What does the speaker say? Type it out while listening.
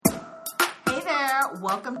there.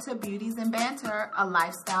 Welcome to Beauties and Banter, a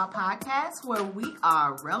lifestyle podcast where we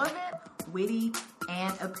are relevant, witty,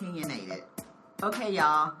 and opinionated. Okay,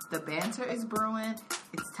 y'all, the banter is brewing.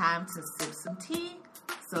 It's time to sip some tea,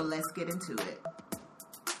 so let's get into it.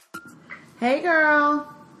 Hey,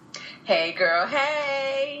 girl. Hey, girl.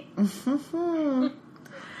 Hey.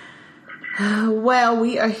 Well,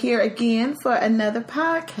 we are here again for another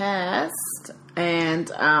podcast. And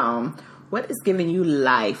what is giving you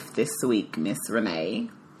life this week, Miss Renee?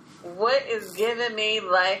 What is giving me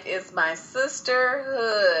life is my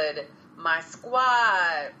sisterhood, my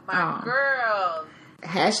squad, my girls.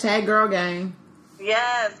 Hashtag girl gang.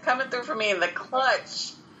 Yes, coming through for me in the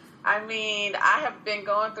clutch. I mean, I have been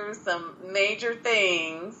going through some major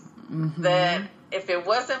things that if it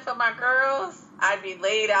wasn't for my girls, I'd be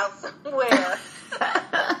laid out somewhere.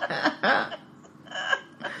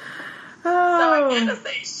 So I gotta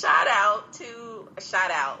say shout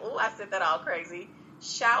out. Oh, I said that all crazy.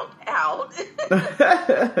 Shout out.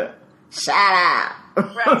 Shout out.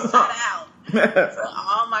 Right, shout out. To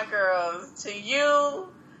all my girls. To you.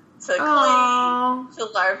 To Clee. To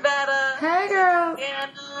Larvetta. Hey, girl.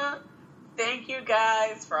 Anna. Thank you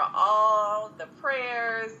guys for all the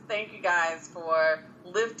prayers. Thank you guys for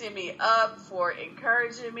lifting me up, for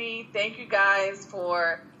encouraging me. Thank you guys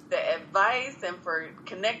for the advice and for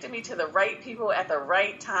connecting me to the right people at the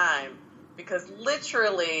right time. Because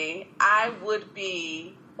literally, I would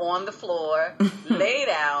be on the floor, laid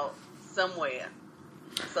out somewhere.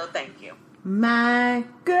 So thank you. My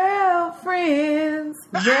girlfriends,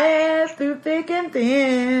 they're through thick and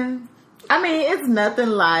thin. I mean, it's nothing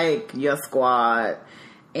like your squad.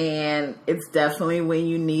 And it's definitely when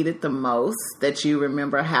you need it the most that you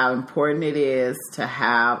remember how important it is to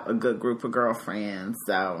have a good group of girlfriends.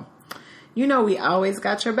 So, you know, we always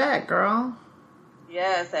got your back, girl.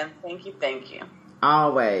 Yes, and thank you.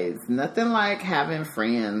 Always. Nothing like having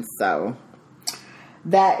friends. So,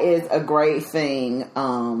 that is a great thing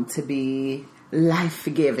to be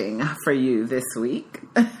life-giving for you this week.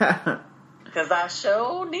 Because I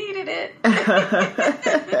sure needed it.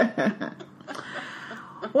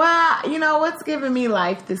 Well, you know, what's giving me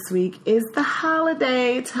life this week is the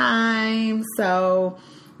holiday time. So,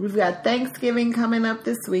 we've got Thanksgiving coming up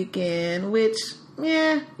this weekend, which,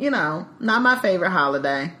 yeah, you know, not my favorite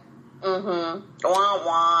holiday. Wah,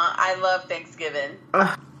 wah. I love Thanksgiving.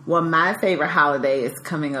 Well, my favorite holiday is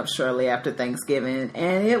coming up shortly after Thanksgiving,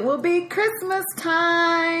 and it will be Christmas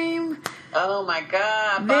time. Oh, my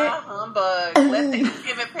God. Bah humbug. Let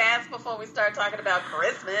Thanksgiving pass before we start talking about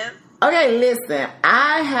Christmas. Okay, listen,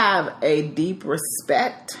 I have a deep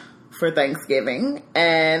respect for Thanksgiving,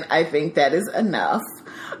 and I think that is enough.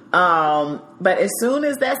 But as soon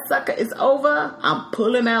as that sucker is over, I'm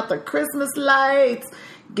pulling out the Christmas lights,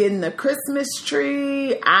 getting the Christmas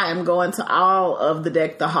tree. I am going to all of the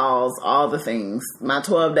deck the halls, all the things. My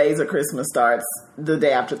 12 days of Christmas starts the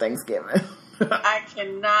day after Thanksgiving. I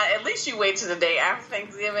cannot. At least you wait till the day after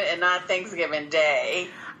Thanksgiving and not Thanksgiving Day.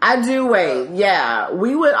 I do wait, yeah.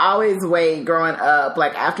 We would always wait growing up,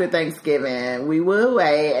 like after Thanksgiving. We would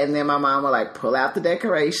wait, and then my mom would like pull out the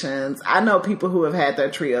decorations. I know people who have had their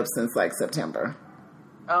tree up since like September.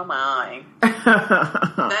 Oh my.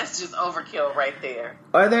 That's just overkill right there.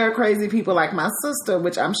 Or there are crazy people like my sister,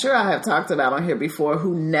 which I'm sure I have talked about on here before,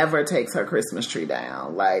 who never takes her Christmas tree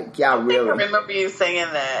down. Like, y'all really... I remember you saying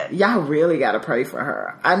that. Y'all really gotta pray for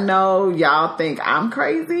her. I know y'all think I'm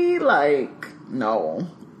crazy. Like, no.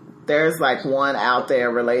 There's like one out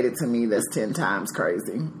there related to me that's 10 times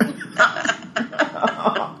crazy.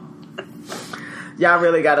 Y'all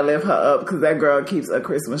really gotta lift her up because that girl keeps a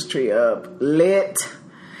Christmas tree up lit.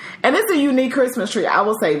 And it's a unique Christmas tree. I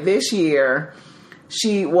will say this year,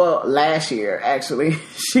 last year actually,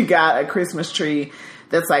 she got a Christmas tree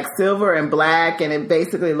that's like silver and black, and it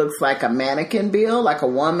basically looks like a mannequin bill, like a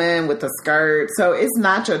woman with a skirt. So it's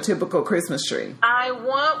not your typical Christmas tree. I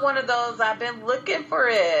want one of those. I've been looking for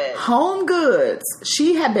it. Home Goods.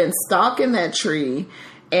 She had been stalking that tree,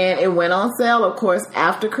 and it went on sale, of course,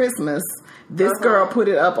 after Christmas. This girl put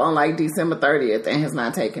it up on like December 30th and has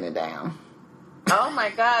not taken it down. Oh my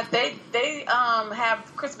God. They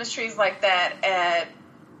have Christmas trees like that at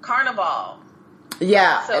Carnival.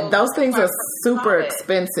 Yeah, so those things are super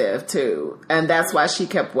expensive too, and that's why she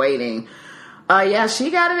kept waiting. Yeah,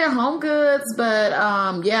 she got it at Home Goods, but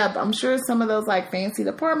yeah, I'm sure some of those like fancy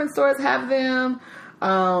department stores have them.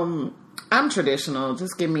 I'm traditional.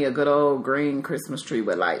 Just give me a good old green Christmas tree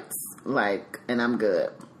with lights, and I'm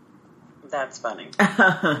good. That's funny.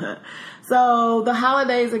 So the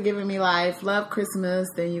holidays are giving me life. Love Christmas.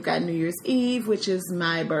 Then you got New Year's Eve, which is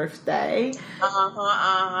my birthday.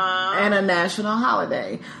 And a national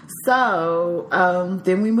holiday. So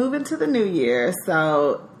then we move into the new year.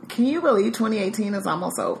 So can you believe 2018 is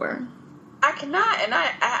almost over? I cannot, and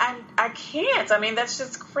I can't. I mean, that's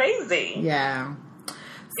just crazy. Yeah.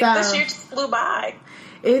 So this year just flew by.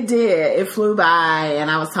 It did. It flew by. And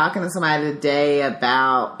I was talking to somebody today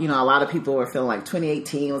about, a lot of people were feeling like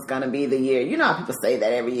 2018 was going to be the year. You know how people say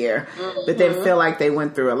that every year, but they feel like they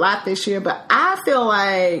went through a lot this year. But I feel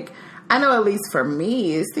like, I know at least for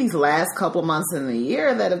me, it's these last couple months in the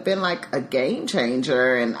year that have been like a game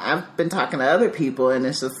changer. And I've been talking to other people, and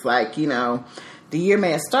it's just like, the year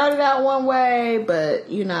may have started out one way, but,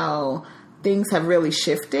 things have really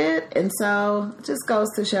shifted. And so it just goes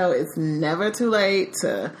to show it's never too late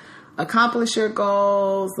to accomplish your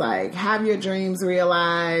goals, like have your dreams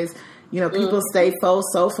realized. People stay so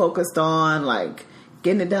focused on like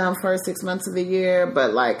getting it done first 6 months of the year,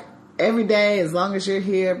 but like every day, as long as you're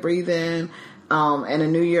here breathing, and a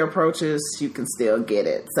new year approaches, you can still get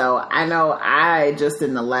it. So I know I just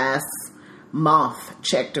in the last month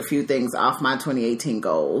checked a few things off my 2018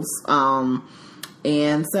 goals.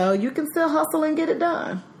 And so you can still hustle and get it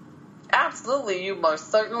done. Absolutely. You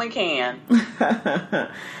most certainly can.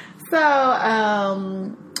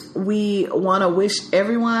 So, we want to wish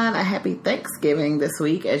everyone a happy Thanksgiving this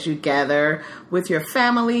week as you gather with your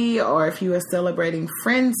family, or if you are celebrating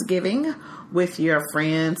Friendsgiving with your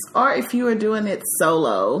friends, or if you are doing it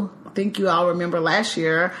solo. I think you all remember last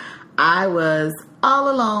year I was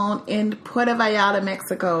all alone in Puerto Vallarta,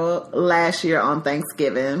 Mexico last year on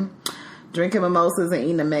Thanksgiving, drinking mimosas and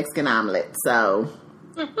eating a Mexican omelet. So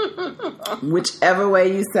whichever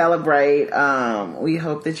way you celebrate, we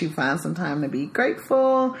hope that you find some time to be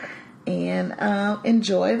grateful and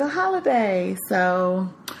enjoy the holiday.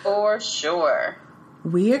 So for sure.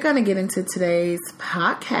 We are going to get into today's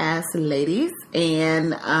podcast, ladies.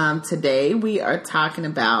 And today we are talking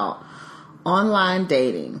about online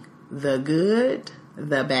dating. The good,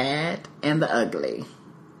 the bad, and the ugly.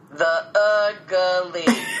 The ugly.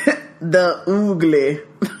 The oogly.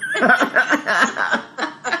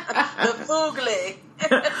 The foogly.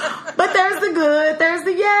 But there's the good. There's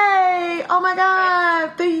the yay. Oh my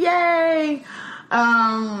God. The yay.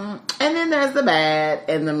 And then there's the bad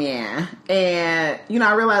and the meh. And,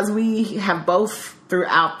 I realize we have both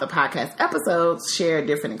throughout the podcast episodes shared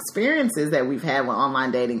different experiences that we've had with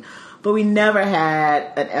online dating. But we never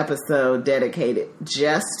had an episode dedicated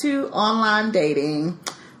just to online dating.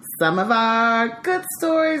 Some of our good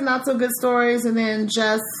stories, not so good stories, and then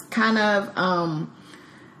just kind of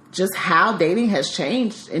just how dating has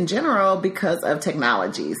changed in general because of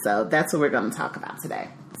technology. So that's what we're going to talk about today.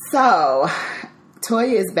 So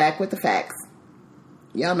Toya is back with the facts.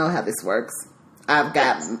 Y'all know how this works. I've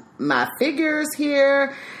got my figures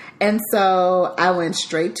here. And so I went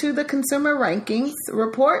straight to the Consumer Rankings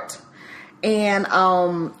report. And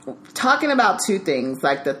talking about two things,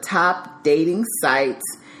 like the top dating sites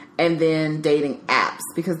and then dating apps,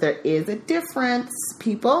 because there is a difference,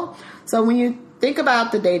 people. So when you think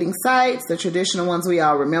about the dating sites, the traditional ones we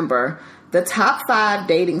all remember, the top 5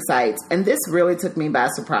 dating sites, and this really took me by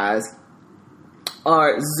surprise,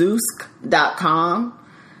 are Zoosk.com,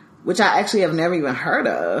 which I actually have never even heard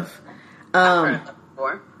of. I've heard of that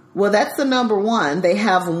before. Well, that's the number one. They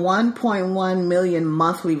have 1.1 million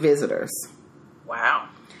monthly visitors. Wow.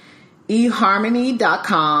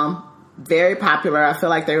 eHarmony.com, very popular. I feel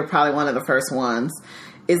like they were probably one of the first ones.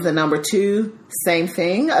 Is the number 2. Same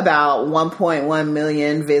thing, about 1.1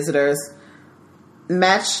 million visitors.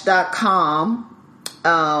 Match.com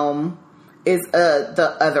is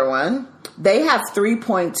the other one. They have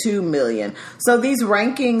 3.2 million. So these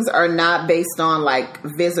rankings are not based on like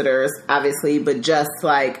visitors, obviously, but just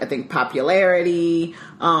like I think popularity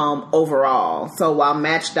overall. So while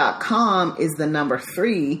Match.com is the number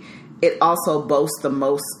 3, it also boasts the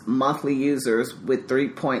most monthly users with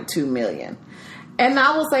 3.2 million. And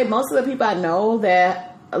I will say most of the people I know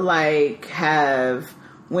that like have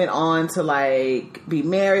went on to like be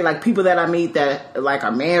married, like people that I meet that like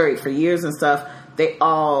are married for years and stuff, they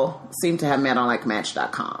all seem to have met on like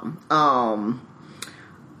Match.com.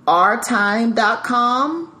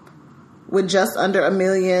 Ourtime.com with just under 1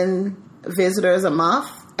 million visitors a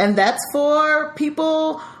month. And that's for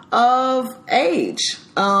people of age.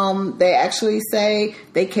 They actually say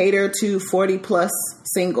they cater to 40 plus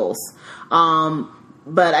singles.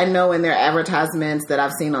 But I know in their advertisements that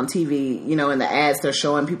I've seen on TV, in the ads, they're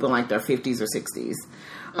showing people in like their 50s or 60s.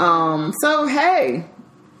 So, hey,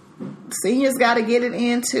 seniors got to get it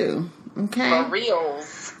in too. Okay. For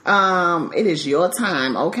reals. It is your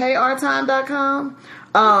time. Okay, ourtime.com.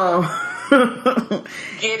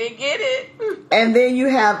 Get it. And then you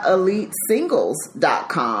have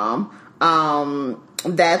elitesingles.com.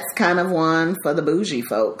 That's kind of one for the bougie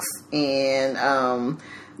folks and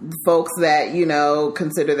folks that,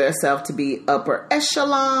 consider themselves to be upper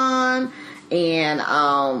echelon. And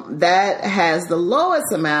that has the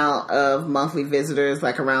lowest amount of monthly visitors,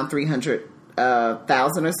 like around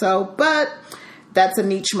 300,000 or so. But that's a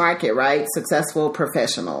niche market, right? Successful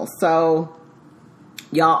professionals. So,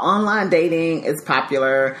 y'all, online dating is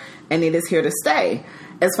popular and it is here to stay.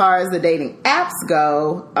 As far as the dating apps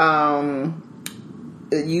go,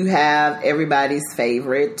 you have everybody's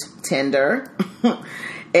favorite, Tinder,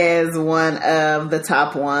 as one of the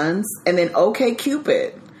top ones. And then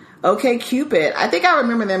OkCupid. OkCupid, I think I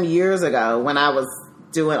remember them years ago when I was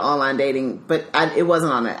doing online dating, but it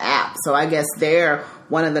wasn't on an app. So I guess they're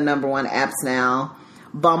one of the number one apps now.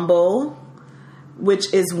 Bumble,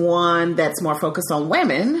 which is one that's more focused on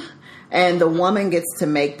women, and the woman gets to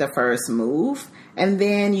make the first move. And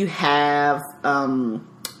then you have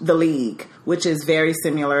The League, which is very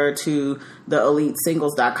similar to the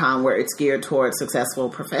elitesingles.com, where it's geared towards successful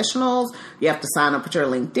professionals. You have to sign up with your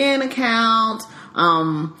LinkedIn account.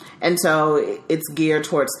 And so it's geared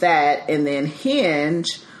towards that. And then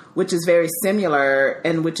Hinge, which is very similar,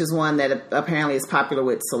 and which is one that apparently is popular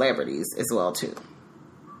with celebrities as well, too.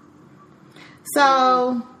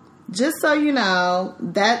 So, just so you know,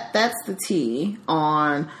 that's the tea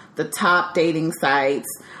on the top dating sites.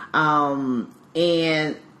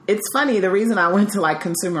 And it's funny, the reason I went to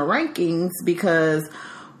consumer rankings, because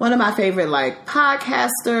one of my favorite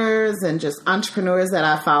podcasters and just entrepreneurs that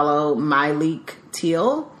I follow, Myleik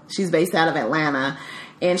Teele, she's based out of Atlanta,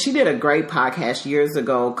 and she did a great podcast years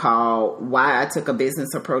ago called Why I Took a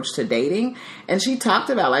Business Approach to Dating. And she talked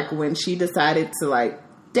about when she decided to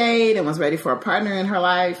date and was ready for a partner in her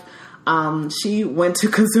life. She went to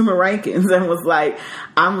consumer rankings and was like,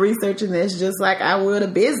 I'm researching this just like I would a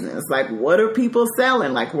business. What are people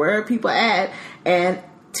selling? Where are people at? And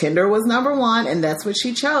Tinder was number one, and that's what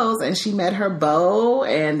she chose. And she met her beau,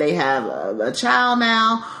 and they have a child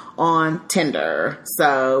now on Tinder.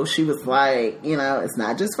 So she was like, it's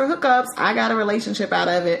not just for hookups. I got a relationship out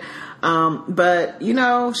of it. But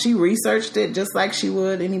she researched it just like she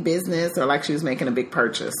would any business, or like she was making a big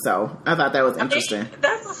purchase. So I thought that was interesting.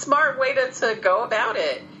 That's a smart way to go about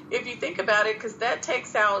it, if you think about it, because that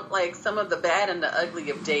takes out some of the bad and the ugly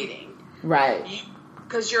of dating. Right.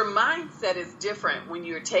 Because your mindset is different when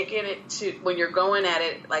you're when you're going at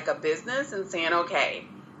it like a business and saying, okay,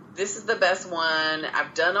 this is the best one.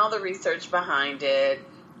 I've done all the research behind it.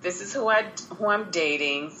 This is who I'm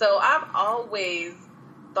dating. So I've always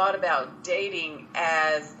thought about dating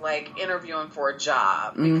as interviewing for a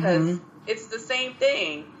job, because it's the same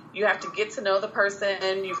thing. You have to get to know the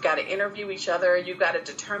person. You've got to interview each other. You've got to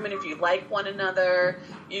determine if you like one another.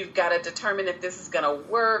 You've got to determine if this is going to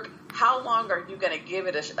work. How long are you going to give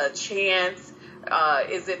it a chance?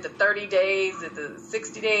 Is it the 30 days? Is it the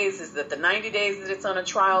 60 days? Is it the 90 days that it's on a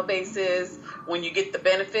trial basis when you get the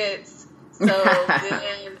benefits? So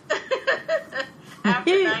then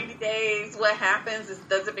after 90 days, what happens is,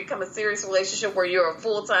 does it become a serious relationship where you're a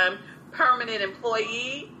full-time permanent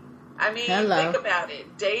employee? I mean, think about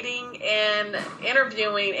it. Dating and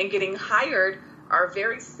interviewing and getting hired are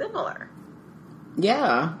very similar.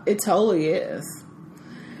 Yeah, it totally is.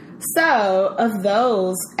 So, of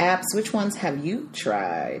those apps, which ones have you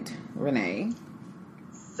tried, Renee?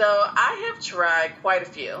 So, I have tried quite a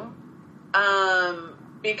few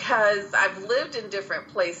because I've lived in different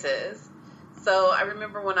places. So, I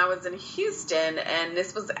remember when I was in Houston, and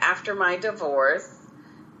this was after my divorce,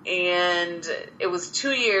 and it was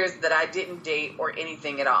 2 years that I didn't date or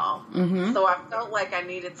anything at all. Mm-hmm. So, I felt like I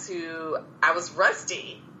was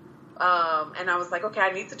rusty. And I was like, okay,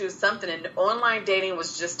 I need to do something. And online dating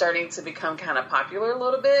was just starting to become kind of popular a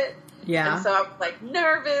little bit. Yeah. And so I was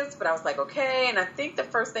nervous, but I was like, okay. And I think the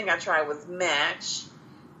first thing I tried was Match.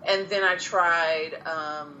 And then I tried,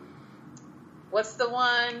 what's the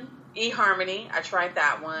one? eHarmony. I tried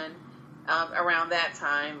that one around that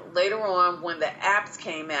time. Later on, when the apps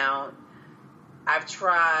came out, I've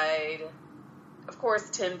tried, of course,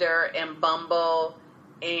 Tinder and Bumble.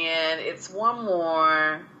 And it's one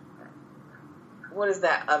more. What is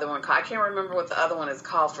that other one called? I can't remember what the other one is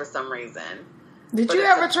called for some reason. Did you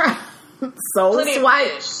ever try Soul Plenty Swipe?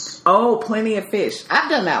 Of Fish. Oh, Plenty of Fish. I've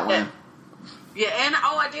done that one. Yeah, and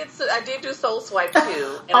I did do Soul Swipe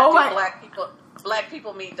too. And I did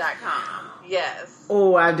blackpeoplemeet.com. Yes.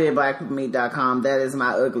 Oh, I did blackpeoplemeet.com. That is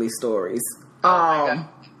my ugly stories. Oh my God.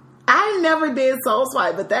 I never did Soul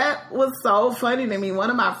Swipe, but that was so funny to me. One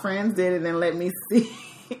of my friends did it and let me see.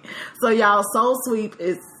 So y'all, Soul Swipe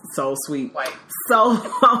is Soul Swipe.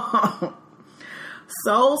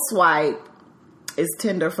 Soul Swipe is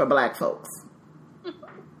Tinder for black folks.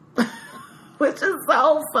 Which is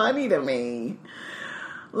so funny to me.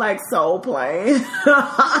 Like Soul Plane.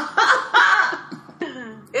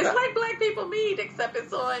 It's like Black People Meet, except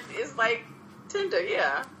it's like Tinder,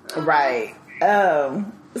 yeah. Right.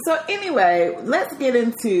 So anyway, let's get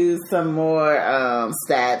into some more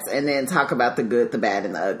stats and then talk about the good, the bad,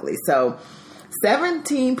 and the ugly. So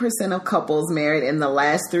 17% of couples married in the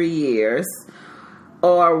last 3 years,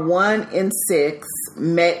 or 1 in 6,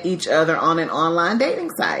 met each other on an online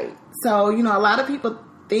dating site. So, a lot of people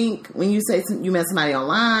think when you say you met somebody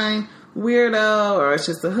online, weirdo, or it's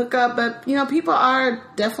just a hookup, but people are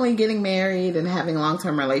definitely getting married and having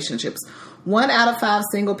long-term relationships. 1 out of 5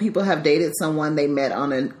 single people have dated someone they met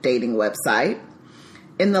on a dating website.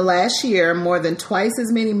 In the last year, more than twice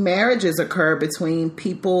as many marriages occurred between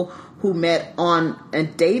people who met on a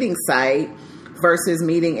dating site versus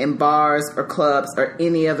meeting in bars or clubs or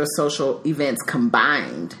any other social events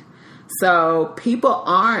combined. So people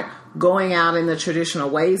aren't going out in the traditional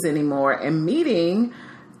ways anymore, and meeting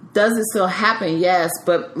does it still happen? Yes,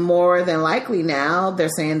 but more than likely now they're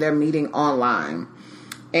saying they're meeting online.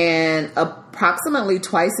 And approximately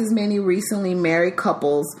twice as many recently married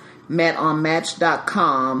couples met on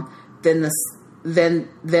Match.com than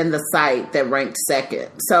the site that ranked second.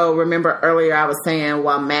 So remember earlier I was saying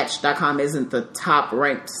while Match.com isn't the top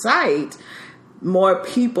ranked site, more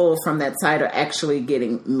people from that site are actually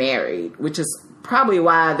getting married, which is probably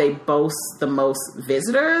why they boast the most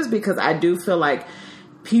visitors, because I do feel like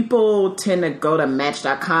people tend to go to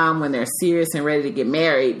Match.com when they're serious and ready to get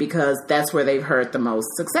married, because that's where they've heard the most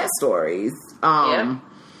success stories. I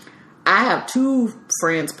have 2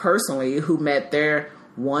 friends personally who met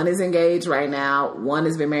one is engaged right now, one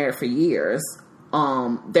has been married for years.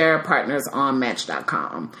 They're partners on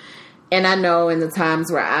Match.com. And I know in the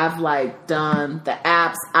times where I've done the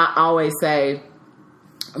apps, I always say,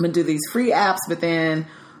 I'm going to do these free apps, but then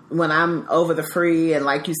when I'm over the free and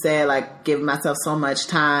like you said, giving myself so much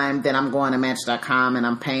time, then I'm going to Match.com and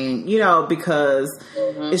I'm paying, because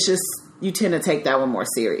it's just, you tend to take that one more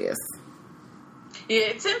serious. Yeah,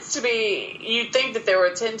 it tends to be, you'd think that there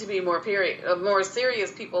would tend to be more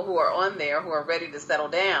serious people who are on there who are ready to settle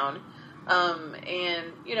down.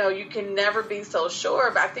 And, you can never be so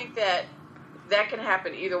sure, but I think that can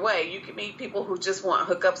happen either way. You can meet people who just want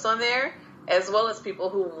hookups on there, as well as people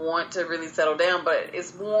who want to really settle down, but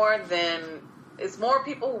it's more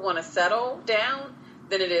people who want to settle down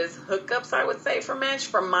than it is hookups, I would say, for Match,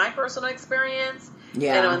 from my personal experience.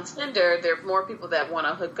 Yeah. And on Tinder, there are more people that want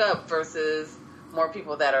to hook up versus more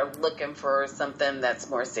people that are looking for something that's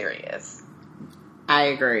more serious. I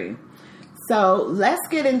agree. So let's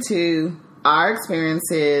get into our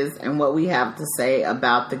experiences and what we have to say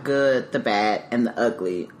about the good, the bad, and the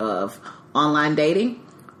ugly of online dating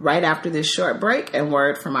right after this short break and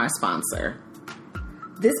word from our sponsor.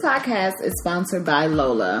 This podcast is sponsored by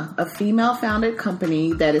Lola, a female-founded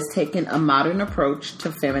company that is taking a modern approach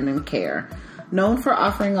to feminine care. Known for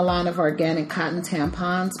offering a line of organic cotton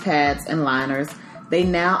tampons, pads, and liners, they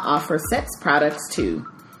now offer sex products too.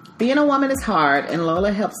 Being a woman is hard, and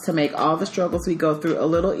Lola helps to make all the struggles we go through a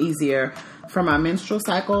little easier, from our menstrual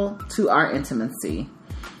cycle to our intimacy.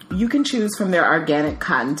 You can choose from their organic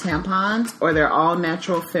cotton tampons or their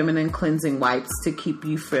all-natural feminine cleansing wipes to keep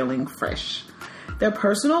you feeling fresh. Their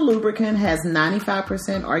personal lubricant has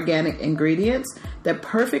 95% organic ingredients that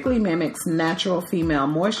perfectly mimics natural female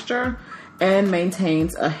moisture and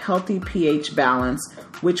maintains a healthy pH balance,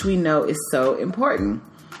 which we know is so important.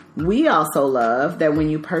 We also love that when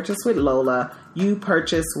you purchase with Lola, you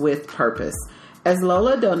purchase with purpose, as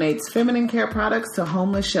Lola donates feminine care products to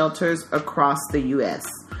homeless shelters across the U.S.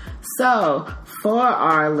 So, for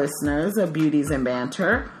our listeners of Beauties and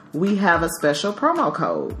Banter, we have a special promo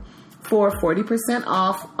code. For 40%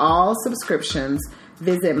 off all subscriptions,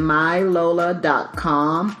 visit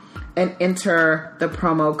mylola.com and enter the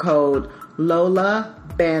promo code Lola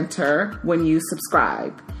Banter when you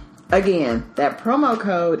subscribe. Again, that promo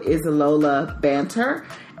code is Lola Banter,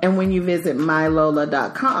 and when you visit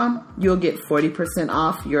mylola.com, you'll get 40%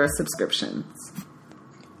 off your subscriptions.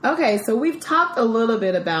 Okay, so we've talked a little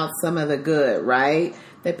bit about some of the good, right?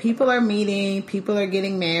 That people are meeting, people are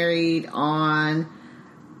getting married on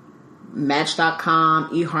Match.com,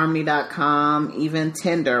 eHarmony.com, even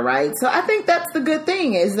Tinder, right? So I think that's the good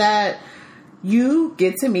thing, is that you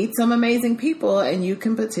get to meet some amazing people and you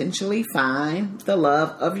can potentially find the love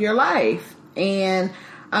of your life. And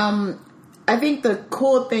I think the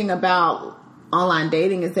cool thing about online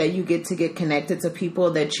dating is that you get to get connected to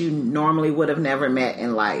people that you normally would have never met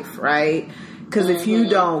in life, right? Because if you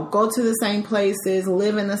don't go to the same places,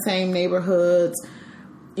 live in the same neighborhoods,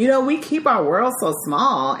 you know, we keep our world so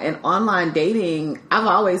small. And online dating, I've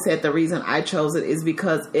always said the reason I chose it is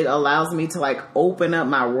because it allows me to like open up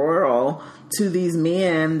my world to these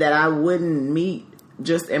men that I wouldn't meet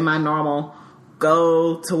just in my normal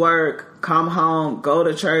go to work, come home, go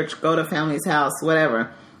to church, go to family's house,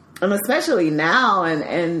 whatever. And especially now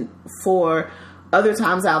and for other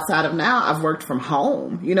times outside of now, I've worked from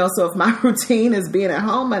home, you know, so if my routine is being at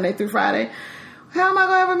home Monday through Friday, how am I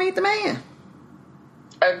going to ever meet the man?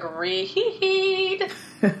 Agreed.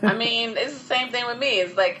 I mean, it's the same thing with me.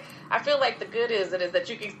 It's like, I feel like the good is that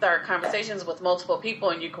you can start conversations with multiple people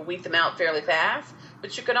and you can weed them out fairly fast,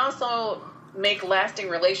 but you can also make lasting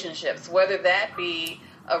relationships, whether that be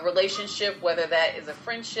a relationship, whether that is a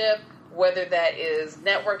friendship, whether that is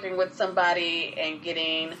networking with somebody and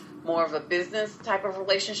getting more of a business type of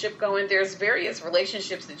relationship going. There's various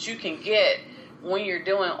relationships that you can get when you're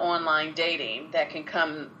doing online dating that can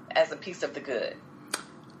come as a piece of the good.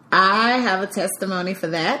 I have a testimony for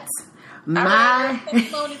that.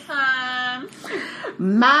 Testimony time.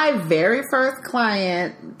 My very first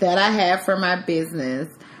client that I had for my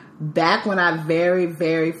business, back when I very,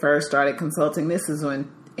 very first started consulting, this is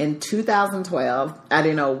when in 2012, I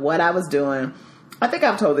didn't know what I was doing. I think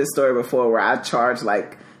I've told this story before where I charged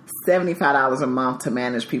like $75 a month to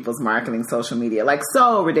manage people's marketing, social media. Like,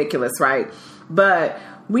 so ridiculous, right? But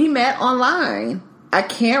we met online. I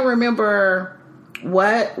can't remember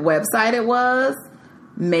what website it was.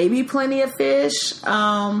 Maybe Plenty of Fish.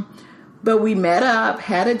 But we met up,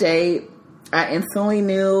 had a date. I instantly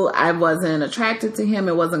knew I wasn't attracted to him.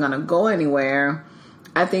 It wasn't going to go anywhere.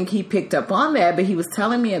 I think he picked up on that, but he was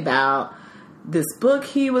telling me about this book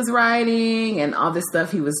he was writing and all this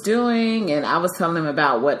stuff he was doing. And I was telling him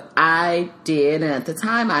about what I did. And at the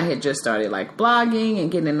time I had just started like blogging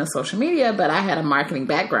and getting into social media, but I had a marketing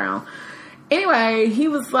background. Anyway, he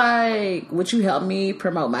was like, would you help me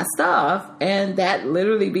promote my stuff? And that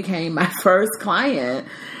literally became my first client.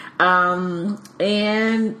 To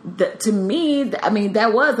me, I mean,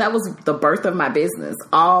 that was the birth of my business,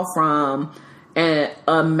 all from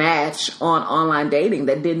a match on online dating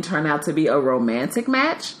that didn't turn out to be a romantic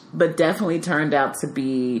match, but definitely turned out to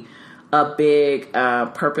be a big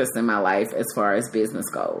purpose in my life as far as business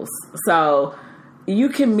goes. So you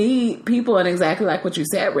can meet people, and exactly like what you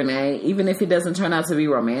said, Renee, even if it doesn't turn out to be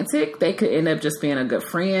romantic, they could end up just being a good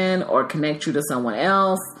friend or connect you to someone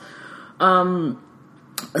else.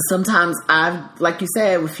 Sometimes like you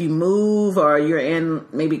said, if you move or you're in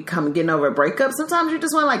maybe getting over a breakup, sometimes you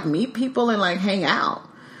just want to like meet people and like hang out.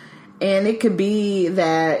 And it could be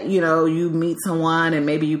that, you know, you meet someone and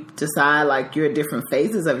maybe you decide like you're at different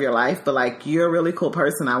phases of your life, but like you're a really cool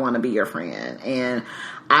person. I want to be your friend. And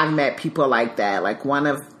I've met people like that. Like one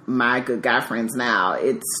of my good guy friends now,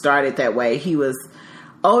 it started that way. He was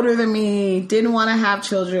older than me, didn't want to have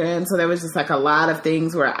children. So there was just like a lot of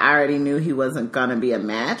things where I already knew he wasn't going to be a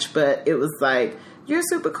match, but it was like, you're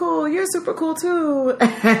super cool too.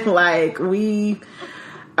 And like we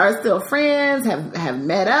are still friends, have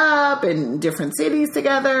met up in different cities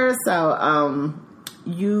together. So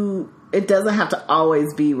it doesn't have to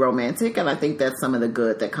always be romantic. And I think that's some of the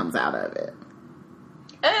good that comes out of it.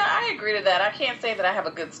 I agree to that. I can't say that I have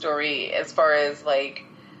a good story as far as like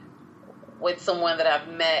with someone that I've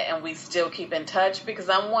met and we still keep in touch, because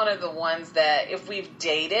I'm one of the ones that if we've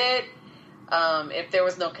dated, if there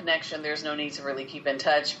was no connection, there's no need to really keep in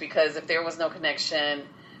touch, because if there was no connection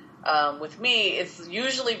with me, it's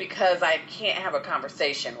usually because I can't have a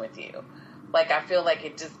conversation with you. Like I feel like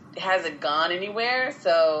it just hasn't gone anywhere,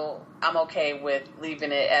 so I'm okay with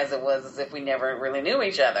leaving it as it was, as if we never really knew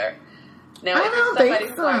each other. Now, if it's somebody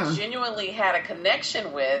who I genuinely had a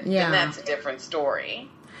connection with, then that's a different story.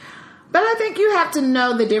 But I think you have to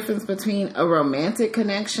know the difference between a romantic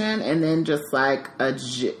connection and then just like a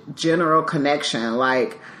general connection.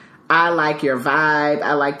 Like, I like your vibe.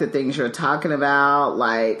 I like the things you're talking about.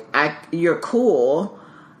 Like, you're cool,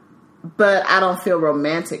 but I don't feel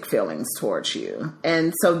romantic feelings towards you.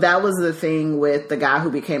 And so that was the thing with the guy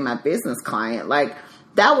who became my business client. Like,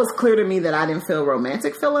 that was clear to me that I didn't feel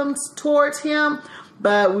romantic feelings towards him.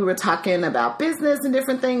 But we were talking about business and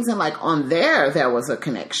different things. And like on there was a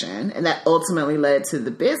connection. And that ultimately led to the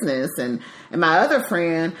business. And my other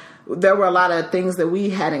friend, there were a lot of things that we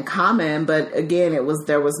had in common. But again,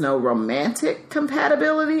 there was no romantic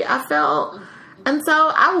compatibility, I felt. And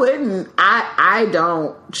so I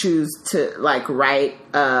don't choose to like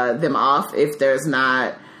write them off if there's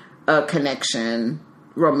not a connection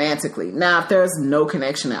romantically. Now, if there's no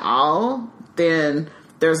connection at all, then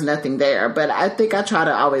there's nothing there. But I think I try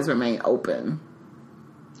to always remain open.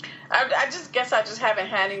 I just guess I just haven't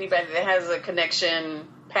had anybody that has a connection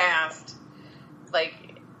past, like,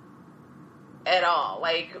 at all.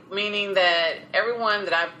 Like, meaning that everyone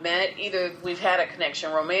that I've met, either we've had a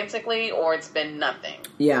connection romantically or it's been nothing.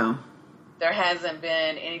 Yeah. There hasn't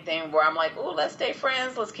been anything where I'm like, oh, let's stay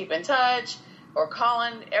friends, let's keep in touch, or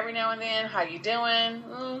calling every now and then, how you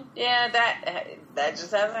doing? Yeah, that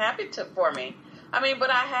just hasn't happened for me. I mean, but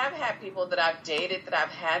I have had people that I've dated that I've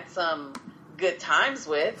had some good times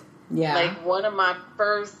with. Yeah. Like, one of my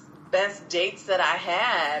first best dates that I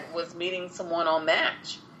had was meeting someone on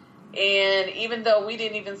Match. And even though we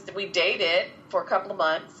dated for a couple of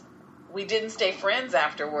months, we didn't stay friends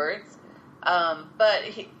afterwards. But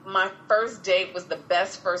my first date was the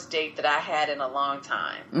best first date that I had in a long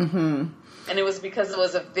time. Mm-hmm. And it was because it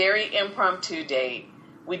was a very impromptu date.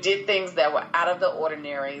 We did things that were out of the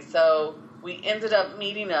ordinary. So we ended up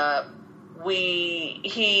meeting up.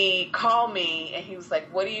 He called me and he was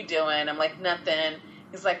like, what are you doing? I'm like, nothing.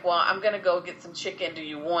 He's like, well, I'm going to go get some chicken. Do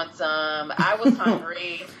you want some? I was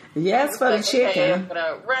hungry. Yes, for the chicken.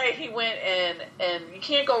 Okay, right. He went and you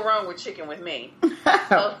can't go wrong with chicken with me.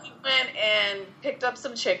 So he went and picked up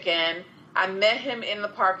some chicken. I met him in the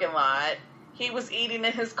parking lot. He was eating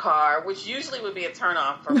in his car, which usually would be a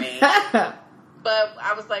turnoff for me. But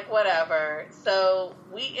I was like, whatever. So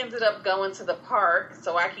we ended up going to the park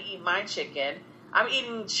so I could eat my chicken. I'm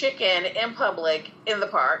eating chicken in public in the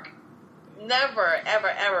park. Never, ever,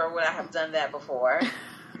 ever would I have done that before.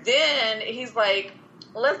 Then he's like,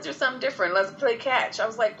 let's do something different. Let's play catch. I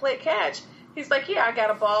was like, play catch? He's like, yeah, I got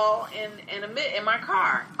a ball and a mitt in my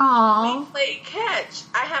car. Aww. We played catch.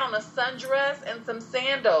 I had on a sundress and some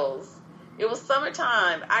sandals. It was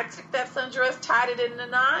summertime. I took that sundress, tied it in a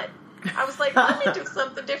knot. I was like, let me do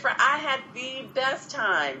something different. I had the best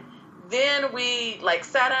time. Then we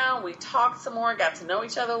sat down, we talked some more, got to know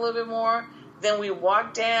each other a little bit more. Then we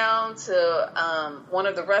walked down to one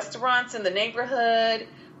of the restaurants in the neighborhood.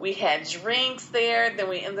 We had drinks there. Then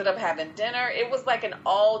we ended up having dinner. It was like an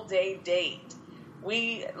all-day date.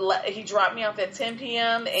 He dropped me off at 10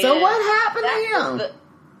 p.m. And so what happened to him?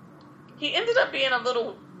 He ended up being a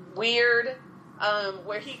little weird,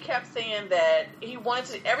 where he kept saying that he wanted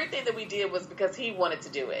to. Everything that we did was because he wanted to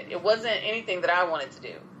do it. It wasn't anything that I wanted to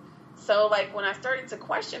do. So, when I started to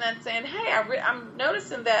question and saying, hey, I'm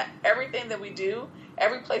noticing that everything that we do,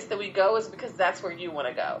 every place that we go is because that's where you want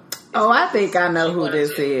to go. I think I know who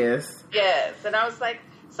this is. Yes. And I was like,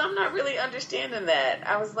 so I'm not really understanding that.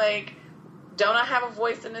 I was like, don't I have a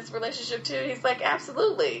voice in this relationship too? He's like,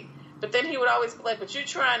 absolutely. But then he would always be like, but you're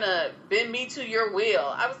trying to bend me to your will.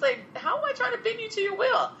 I was like, how am I trying to bend you to your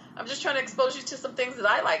will? I'm just trying to expose you to some things that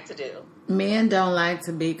I like to do. Men don't like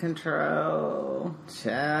to be controlled.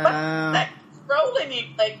 Child. Controlling you,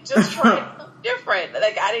 just trying something different.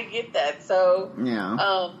 I didn't get that. So,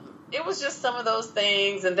 yeah. It was just some of those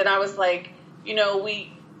things. And then I was like,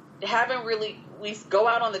 we go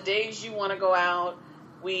out on the days you want to go out.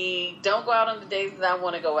 We don't go out on the days that I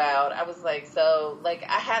want to go out. I was like,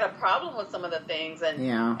 I had a problem with some of the things. And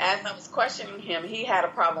as I was questioning him, he had a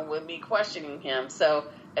problem with me questioning him. So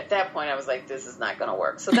at that point, I was like, this is not going to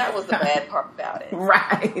work. So that was the bad part about it.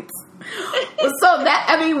 Right.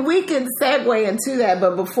 We can segue into that.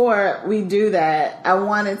 But before we do that, I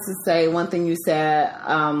wanted to say one thing you said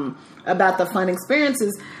about the fun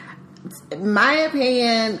experiences. In my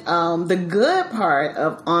opinion, the good part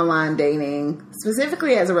of online dating,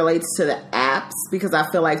 specifically as it relates to the apps, because I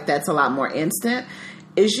feel like that's a lot more instant,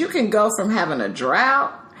 is you can go from having a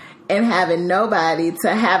drought and having nobody to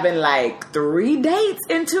having 3 dates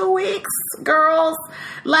in 2 weeks, girls.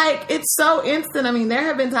 It's so instant. I mean, there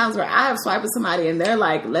have been times where I have swiped with somebody and they're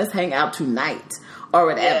like, let's hang out tonight or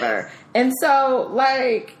whatever. Yes. And so,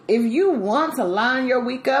 if you want to line your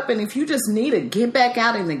week up and if you just need to get back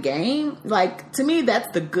out in the game, to me,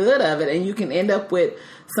 that's the good of it. And you can end up with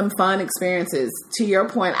some fun experiences. To your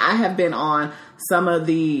point, I have been on some of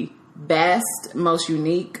the best, most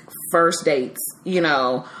unique first dates,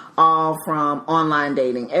 all from online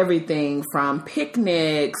dating. Everything from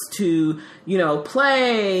picnics to,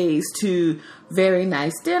 plays to very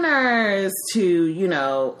nice dinners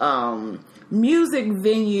to, music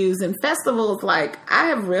venues and festivals. I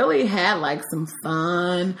have really had some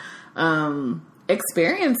fun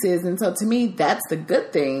experiences. And so to me, that's the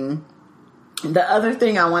good thing. The other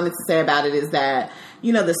thing I wanted to say about it is that,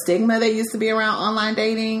 the stigma that used to be around online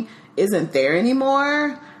dating isn't there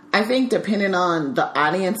anymore. I think depending on the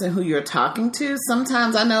audience and who you're talking to,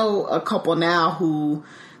 sometimes I know a couple now who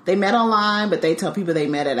they met online, but they tell people they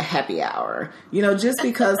met at a happy hour. You know, just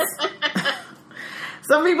because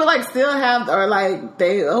some people like still have, or like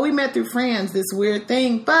we met through friends, this weird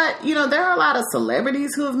thing. But, you know, there are a lot of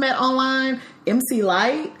celebrities who have met online. MC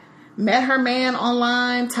Lyte met her man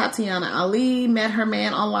online. Tatiana Ali met her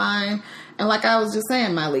man online. And like I was just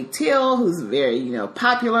saying, Malik Till, who's very, you know,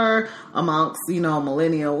 popular amongst, you know,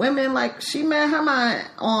 millennial women, like she met her man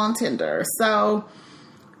on Tinder. So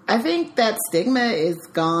I think that stigma is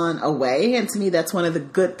gone away. And to me, that's one of the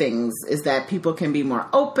good things, is that people can be more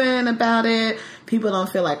open about it. People don't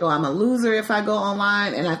feel like, oh, I'm a loser if I go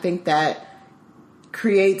online. And I think that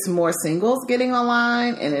creates more singles getting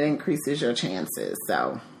online, and it increases your chances.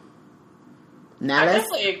 So now I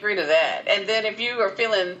definitely agree to that. And then if you are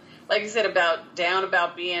feeling, like you said, down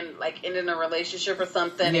about being like in a relationship or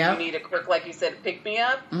something, yep. and you need a quick, like you said, pick me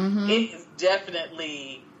up, mm-hmm. it is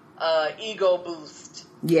definitely ego boost.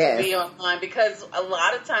 Yes. To be online, because a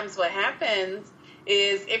lot of times what happens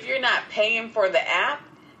is if you're not paying for the app,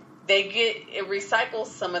 it recycles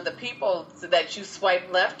some of the people so that you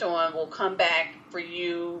swipe left on will come back for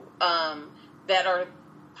you that are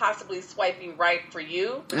possibly swiping right for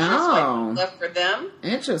you. Swiping left for them.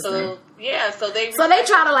 Interesting. So they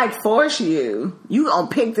try to like force you gonna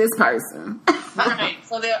pick this person. Right.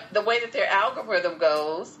 So the way that their algorithm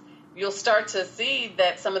goes, you'll start to see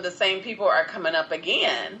that some of the same people are coming up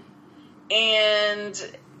again,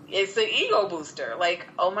 and it's an ego booster. Like,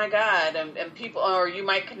 oh my God, and people, or you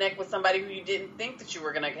might connect with somebody who you didn't think that you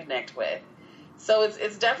were going to connect with. So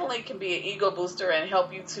it's definitely can be an ego booster and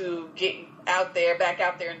help you to get back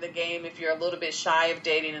out there in the game if you're a little bit shy of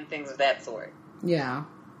dating and things of that sort. Yeah,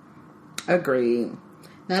 agreed.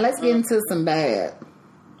 Now let's get into some bad.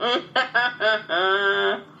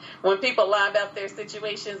 When people lie about their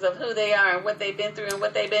situations of who they are and what they've been through and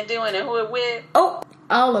what they've been doing and who it with. Oh,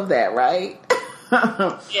 all of that, right?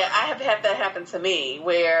 Yeah, I have had that happen to me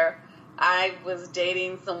where I was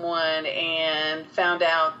dating someone and found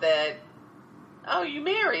out that, oh, you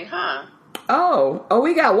married, huh? Oh,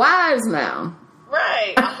 we got wives now.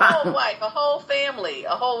 Right. A whole wife, a whole family,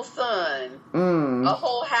 a whole son, a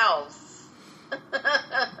whole house.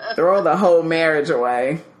 Throw the whole marriage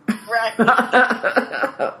away. Right.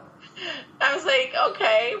 I was like,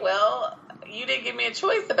 okay, well, you didn't give me a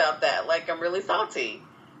choice about that. Like, I'm really salty.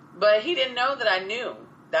 But he didn't know that I knew.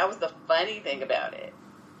 That was the funny thing about it.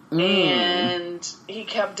 And he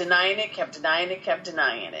kept denying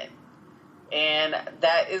it. And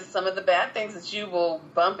that is some of the bad things that you will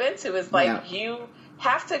bump into. Is like you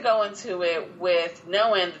have to go into it with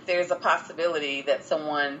knowing that there's a possibility that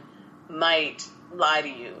someone might lie to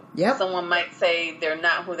you. Yep. Someone might say they're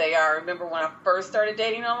not who they are. Remember when I first started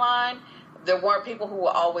dating online, there weren't people who were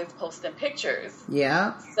always posting pictures.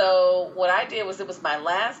 Yeah. So what I did was, it was my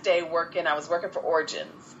last day working. I was working for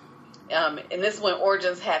Origins. And this is when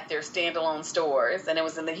Origins had their standalone stores, and it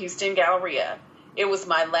was in the Houston Galleria. It was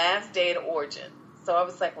my last day at Origins. So I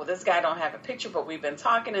was like, well, this guy don't have a picture, but we've been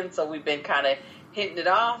talking, and so we've been kind of hitting it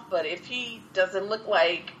off. But if he doesn't look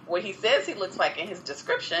like what he says he looks like in his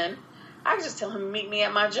description, I can just tell him to meet me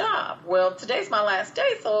at my job. Well, today's my last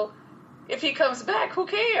day, so if he comes back, who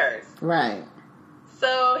cares? Right.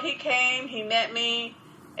 So he came, he met me,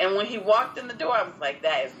 and when he walked in the door, I was like,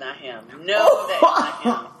 that is not him. No, that is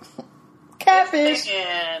not him. Catfish. This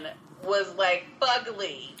man was like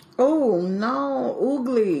fugly. Oh, no.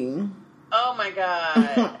 Oogly. Oh, my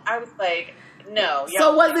God. I was like, no.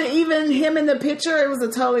 So was it even him in the picture? It was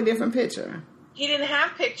a totally different picture. He didn't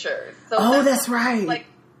have pictures. So that's right. Like,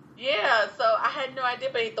 yeah, so I had no idea,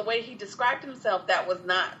 but the way he described himself, that was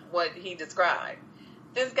not what he described.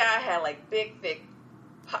 This guy had like big, thick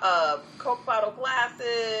Coke bottle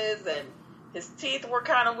glasses, and his teeth were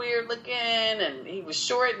kind of weird looking, and he was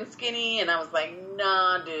short and skinny, and I was like,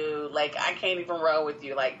 nah, dude, like, I can't even roll with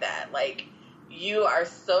you like that. Like, you are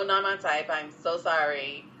so not my type. I'm so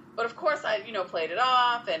sorry. But of course I, played it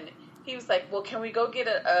off, and he was like, well, can we go get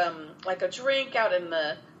a drink out in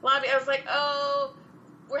the lobby? I was like, oh,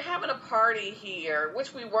 we're having a party here,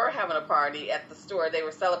 which we were having a party at the store. They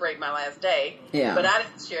were celebrating my last day. Yeah. But I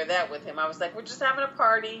didn't share that with him. I was like, we're just having a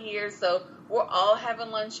party here, so we're all having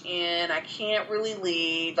lunch in. I can't really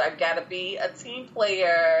leave. I've got to be a team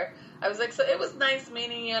player. I was like, so it was nice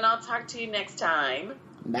meeting you, and I'll talk to you next time.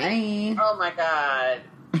 Bye. Oh, my God.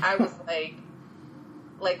 I was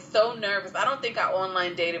like so nervous. I don't think I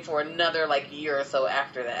online dated for another, year or so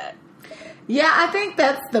after that. Yeah, I think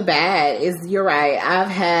that's the bad. You're right. I've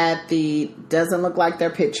had the doesn't look like their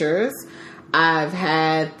pictures. I've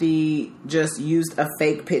had the just used a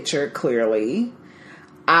fake picture clearly.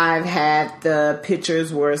 I've had the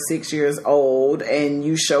pictures were 6 years old and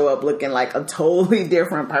you show up looking like a totally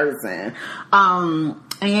different person.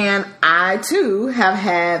 And I too have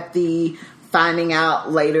had the finding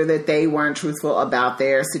out later that they weren't truthful about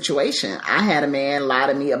their situation. I had a man lie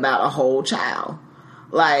to me about a whole child.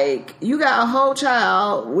 Like, you got a whole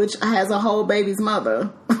child, which has a whole baby's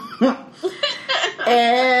mother.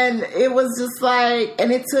 And it was just like,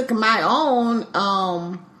 and it took my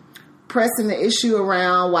own, pressing the issue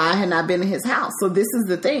around why I had not been in his house. So this is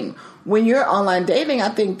the thing. When you're online dating, I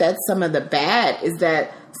think that's some of the bad, is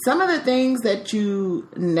that some of the things that you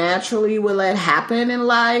naturally would let happen in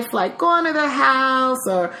life, like going to their house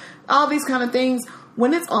or all these kind of things,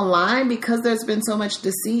 when it's online, because there's been so much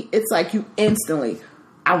deceit, it's like you instantly,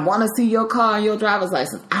 I want to see your car and your driver's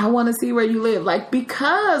license. I want to see where you live. Like,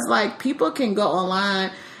 because like people can go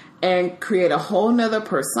online and create a whole nother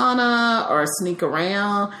persona or sneak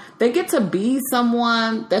around. They get to be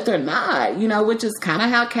someone that they're not, you know, which is kind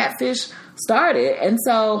of how catfish started. And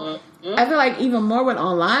so I feel like even more with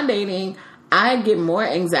online dating, I get more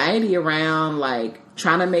anxiety around like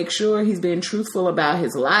trying to make sure he's being truthful about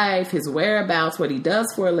his life, his whereabouts, what he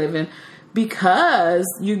does for a living, because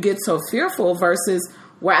you get so fearful versus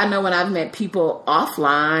where I know when I've met people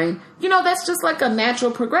offline, you know, that's just like a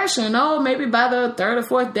natural progression. Oh, maybe by the third or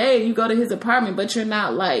fourth day you go to his apartment, but you're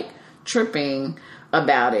not like tripping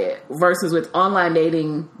about it. Versus with online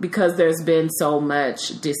dating, because there's been so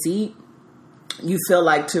much deceit, you feel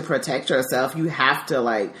like to protect yourself, you have to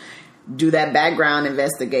like do that background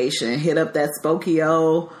investigation, hit up that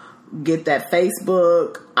Spokio, get that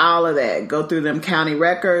Facebook, all of that, go through them county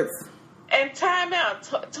records. And time out.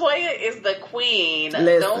 Toya is the queen.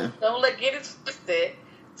 Listen. Don't get it twisted.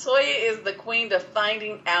 Toya is the queen to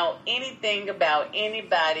finding out anything about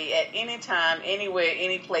anybody at any time, anywhere,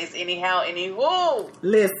 any place, anyhow, anywho.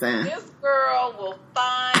 Listen. This girl will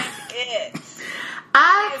find it.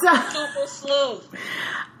 Super sleuth.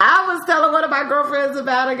 I was telling one of my girlfriends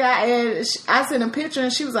about a guy, and I sent a picture,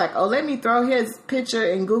 and she was like, "Oh, let me throw his picture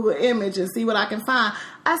in Google Image and see what I can find."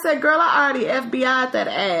 I said, "Girl, I already FBI'd that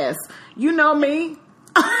ass. You know me."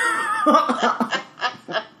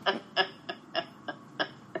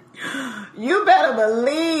 You better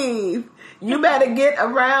believe. You better get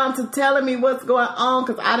around to telling me what's going on,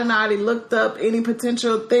 because I done already looked up any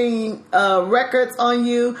potential records on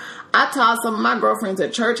you. I taught some of my girlfriends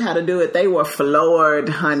at church how to do it. They were floored,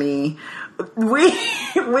 honey. We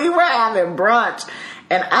were having brunch,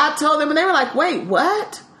 and I told them, and they were like, "Wait,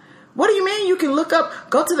 what? What do you mean you can look up,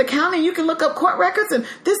 go to the county, you can look up court records and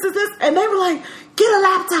this is this?" And they were like, "Get a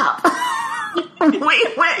laptop." We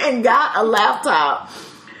went and got a laptop.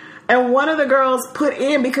 And one of the girls put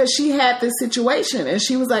in, because she had this situation, and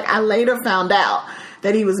she was like, I later found out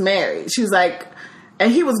that he was married. She was like, and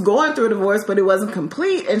he was going through a divorce, but it wasn't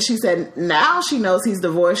complete. And she said, now she knows he's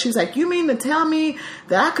divorced. She's like, you mean to tell me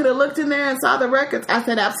that I could have looked in there and saw the records? I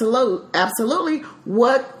said, absolutely.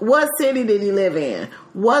 What city did he live in?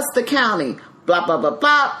 What's the county? Blah, blah, blah,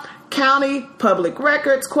 blah. County, public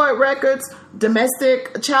records, court records,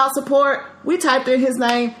 domestic child support. We typed in his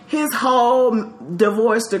name. His whole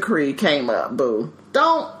divorce decree came up, boo.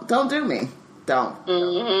 Don't do me. Don't.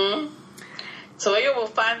 Mm-hmm. Toya will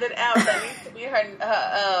find it out. That needs to be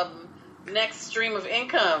her next stream of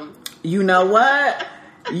income. You know what?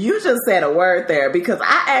 You just said a word there, because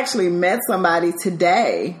I actually met somebody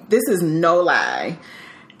today. This is no lie.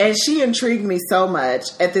 And she intrigued me so much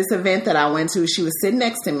at this event that I went to. She was sitting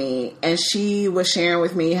next to me, and she was sharing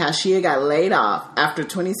with me how she had got laid off after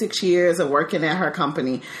 26 years of working at her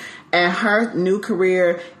company. And her new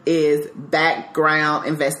career is background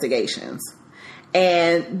investigations.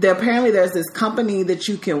 And apparently there's this company that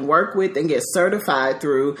you can work with and get certified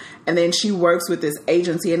through. And then she works with this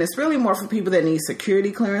agency. And it's really more for people that need security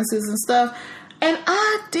clearances and stuff. And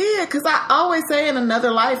I did, because I always say in another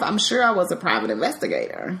life, I'm sure I was a private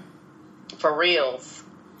investigator. For reals.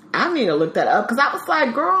 I need to look that up, because I was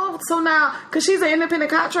like, girl, so now, because she's an independent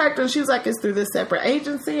contractor, and she was like, it's through this separate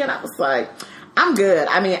agency. And I was like, I'm good.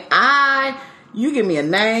 I mean, you give me a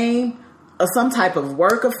name, or some type of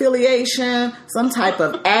work affiliation, some type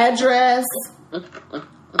of address,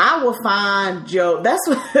 I will find Joe. That's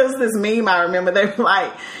what, it was this meme I remember. They were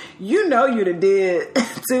like, you know you'd have did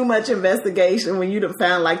too much investigation when you'd have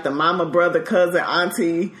found like the mama, brother, cousin,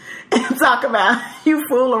 auntie, and talk about you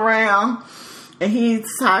fool around. And he's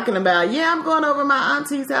talking about, yeah, I'm going over my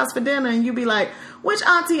auntie's house for dinner. And you'd be like, which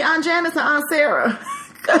auntie, Aunt Janice or Aunt Sarah?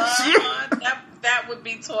 That would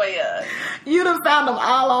be Toya. You'd have found them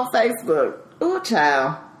all on Facebook. Ooh,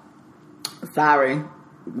 child. Sorry.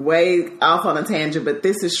 way off on a tangent, but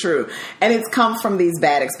this is true. And it's come from these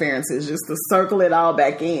bad experiences, just to circle it all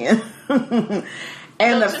back in. So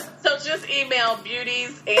just email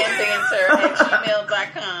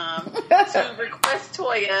beautiesandbanter@gmail.com to request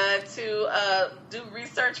Toya to do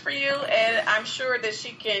research for you, and I'm sure that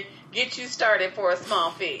she can get you started for a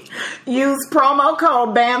small fee. Use promo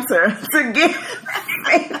code BANTER to get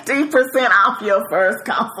 50% off your first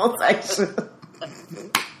consultation.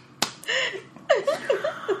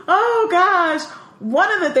 Oh gosh. One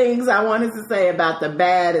of the things I wanted to say about the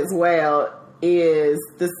bad as well is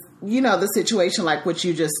this, the situation like what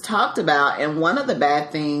you just talked about. And one of the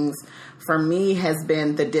bad things for me has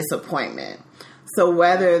been the disappointment. So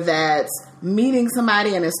whether that's meeting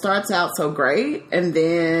somebody and it starts out so great and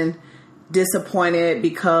then disappointed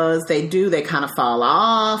because they kind of fall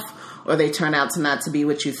off, or they turn out to not to be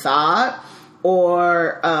what you thought,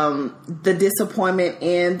 or the disappointment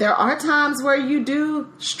in there are times where you do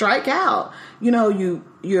strike out.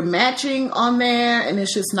 You're matching on there and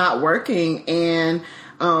it's just not working, and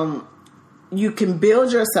you can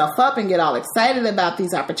build yourself up and get all excited about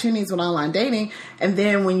these opportunities with online dating, and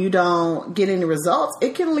then when you don't get any results,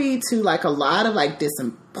 it can lead to like a lot of like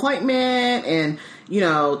disappointment and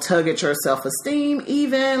tug at your self-esteem,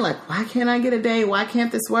 even like, why can't I get a date? Why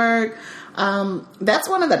can't this work? That's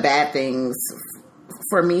one of the bad things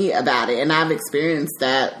for me about it, and I've experienced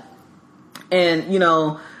that. And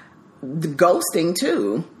the ghosting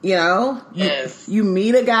too. Yes. You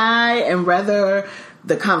meet a guy, and whether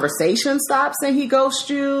the conversation stops and he ghosts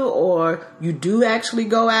you, or you do actually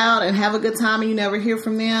go out and have a good time and you never hear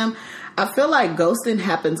from them, I feel like ghosting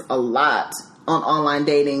happens a lot on online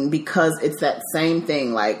dating because it's that same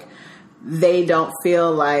thing. Like, they don't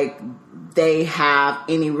feel like they have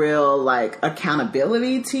any real like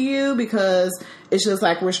accountability to you, because it's just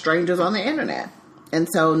like we're strangers on the internet. And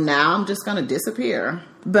so now I'm just going to disappear.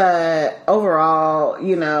 But overall,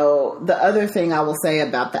 the other thing I will say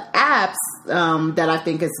about the apps that I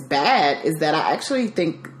think is bad is that I actually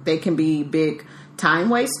think they can be big time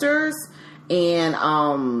wasters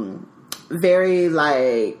and very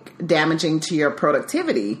like damaging to your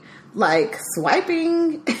productivity. Like,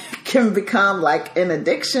 swiping can become like an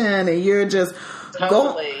addiction, and you're just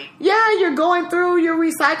you're going through, you're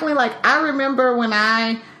recycling. Like, I remember when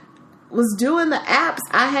I was doing the apps,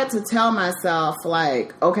 I had to tell myself,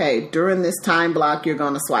 like, okay, during this time block, you're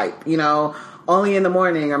going to swipe, only in the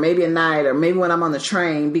morning, or maybe at night, or maybe when I'm on the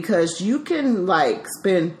train, because you can like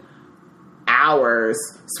spend hours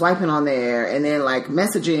swiping on there and then like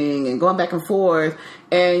messaging and going back and forth,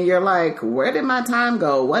 and you're like, where did my time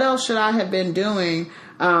go? What else should I have been doing?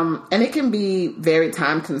 And it can be very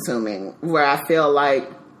time consuming, where I feel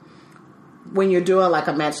like when you're doing like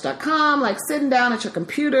a Match.com, like sitting down at your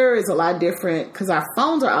computer is a lot different, because our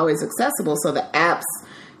phones are always accessible, so the apps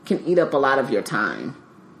can eat up a lot of your time.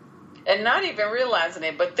 And not even realizing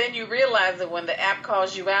it, but then you realize it when the app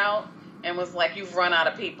calls you out and was like, you've run out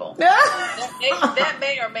of people. That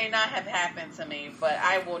may or may not have happened to me, but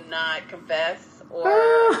I will not confess or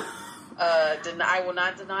I will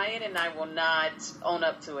not deny it, and I will not own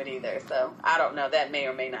up to it either. So I don't know. That may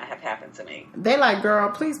or may not have happened to me. They like, girl,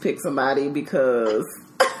 please pick somebody because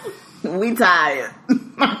we tired.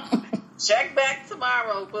 Check back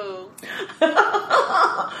tomorrow, boo.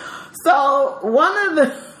 So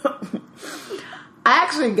I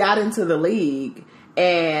actually got into the league,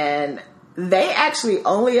 and they actually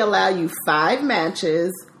only allow you 5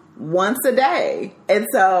 matches once a day. And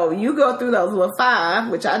so you go through those little 5,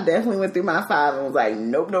 which I definitely went through my 5 and was like,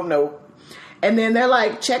 nope. And then they're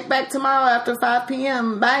like, check back tomorrow after 5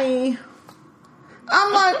 p.m. Bye.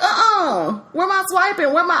 I'm like, where am I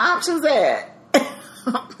swiping? Where my options at?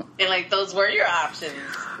 And like, those were your options.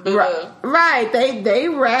 Right. They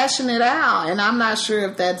ration it out. And I'm not sure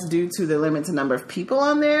if that's due to the limited number of people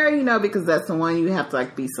on there, because that's the one you have to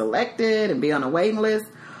like be selected and be on a waiting list.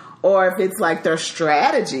 Or if it's like their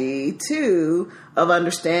strategy too of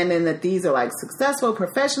understanding that these are like successful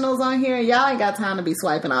professionals on here. Y'all ain't got time to be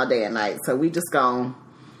swiping all day and night. So we just gonna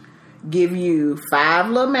give you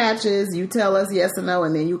 5 little matches. You tell us yes or no,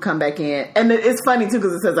 and then you come back in. And it's funny too,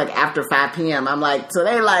 because it says like after 5 p.m. I'm like, so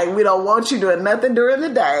they like, we don't want you doing nothing during the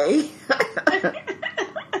day.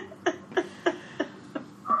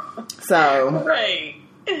 So right.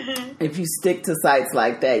 If you stick to sites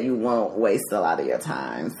like that, you won't waste a lot of your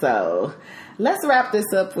time. So let's wrap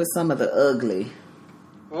this up with some of the ugly.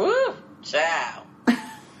 Woo, child.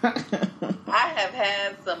 I have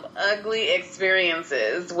had some ugly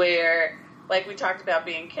experiences where, like we talked about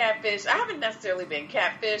being catfished. I haven't necessarily been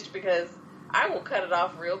catfished, because I will cut it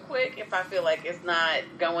off real quick if I feel like it's not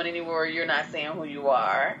going anywhere or you're not saying who you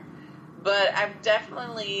are. But I've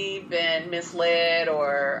definitely been misled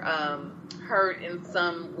or hurt in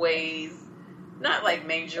some ways. Not like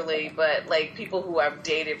majorly, but like people who I've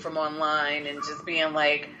dated from online and just being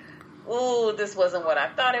like, ooh, this wasn't what I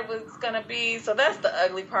thought it was going to be. So that's the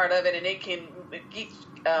ugly part of it. And it can get,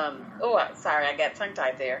 sorry, I got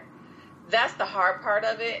tongue-tied there. That's the hard part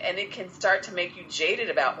of it. And it can start to make you jaded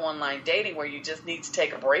about online dating where you just need to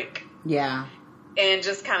take a break. Yeah. And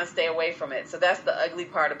just kind of stay away from it. So that's the ugly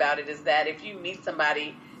part about it, is that if you meet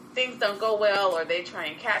somebody, things don't go well, or they try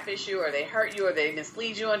and catfish you, or they hurt you, or they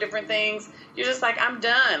mislead you on different things, you're just like, I'm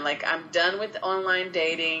done. Like, I'm done with online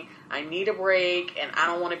dating. I need a break, and I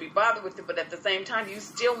don't want to be bothered with it. But at the same time, you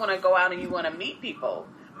still want to go out and you want to meet people.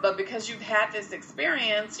 But because you've had this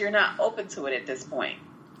experience, you're not open to it at this point.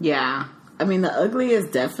 Yeah. I mean, the ugly is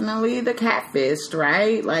definitely the catfish,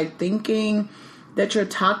 right? Like, thinking that you're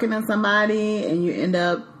talking to somebody and you end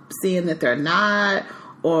up seeing that they're not,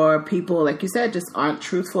 or people, like you said, just aren't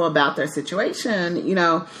truthful about their situation, you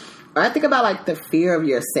know. Or I think about, like, the fear of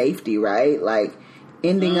your safety, right? Like,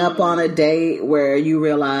 ending up on a date where you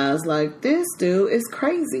realize, like, this dude is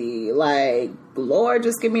crazy. Like, Lord,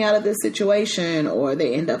 just get me out of this situation. Or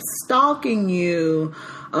they end up stalking you.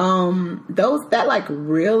 That like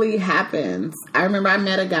really happens. I remember I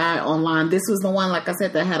met a guy online. This was the one, like I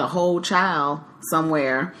said, that had a whole child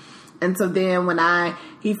somewhere. And so then when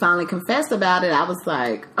he finally confessed about it, I was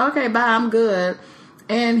like, okay, bye, I'm good.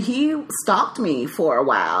 And he stalked me for a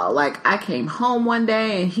while. Like, I came home one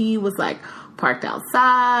day and he was like parked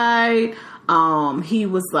outside. He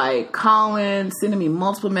was like calling, sending me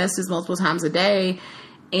multiple messages multiple times a day.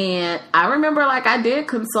 And I remember, like, I did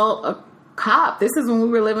consult a cop. This is when we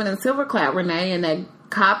were living in Silver Cloud, Renee, and that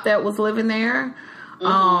cop that was living there.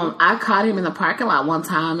 I caught him in the parking lot one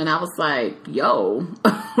time and I was like, yo,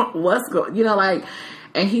 what's going, you know, like,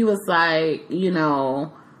 and he was like, you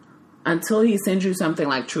know, until he sends you something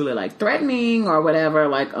like truly like threatening or whatever,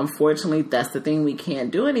 like, unfortunately, that's the thing. We can't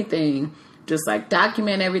do anything. Just like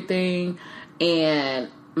document everything. And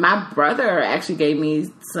my brother actually gave me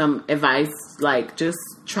some advice, like, just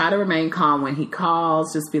try to remain calm when he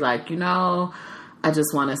calls. Just be like, you know, I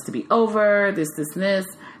just want us to be over this, and this.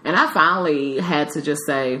 And I finally had to just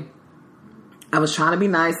say, I was trying to be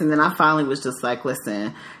nice. And then I finally was just like,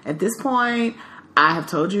 listen, at this point, I have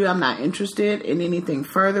told you I'm not interested in anything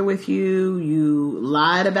further with you. You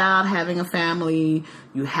lied about having a family.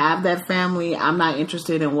 You have that family. I'm not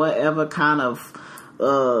interested in whatever kind of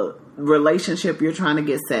relationship you're trying to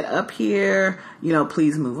get set up here. You know,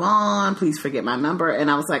 please move on. Please forget my number. And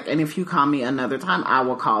I was like, and if you call me another time, I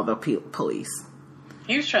will call the police.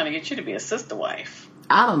 He was trying to get you to be a sister wife.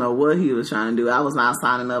 I don't know what he was trying to do. I was not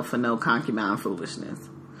signing up for no concubine foolishness.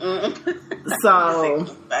 So,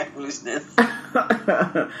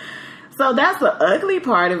 so that's the ugly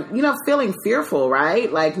part of, you know, feeling fearful,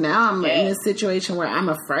 right? Like, now I'm in this situation where I'm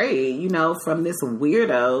afraid, you know, from this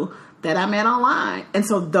weirdo that I met online. And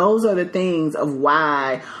so those are the things of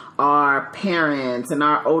why our parents and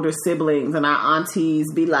our older siblings and our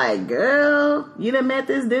aunties be like, girl, you done met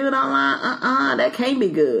this dude online? That can't be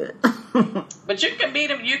good. But you can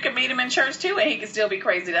meet him in church too, and he can still be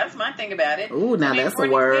crazy. That's my thing about it. Ooh, now that's a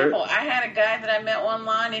word. Example, I had a guy that I met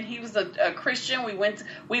online, and he was a Christian. We went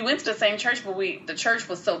to the same church, but the church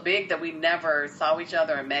was so big that we never saw each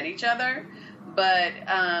other or met each other. But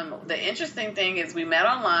the interesting thing is, we met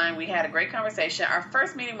online. We had a great conversation. Our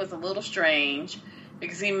first meeting was a little strange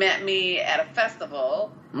because he met me at a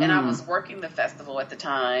festival, and I was working the festival at the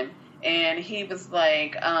time. And he was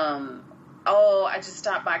like, oh, I just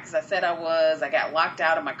stopped by because I said I was. I got locked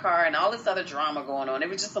out of my car and all this other drama going on. It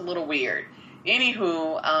was just a little weird.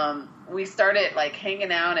 Anywho, we started like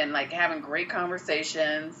hanging out and like having great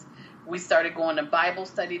conversations. We started going to Bible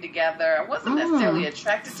study together. I wasn't necessarily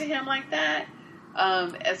attracted to him like that.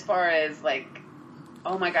 As far as like,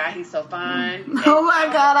 oh my God, he's so fine. And, oh my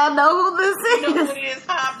God, I know who this is. You know who it is,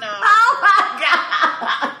 Hobnob. Oh my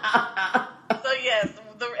God. So yes,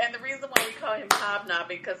 and the reason why we call him Hobnob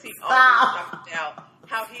because he always talks about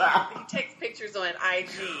how he takes pictures on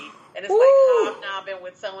IG and it's like hobnobbing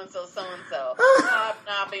with so and so,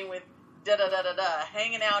 hobnobbing with da da da da da,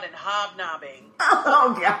 hanging out and hobnobbing.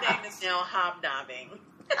 Oh God, his name is now Hobnobbing.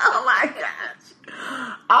 Oh my gosh,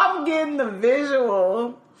 I'm getting the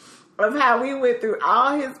visual of how we went through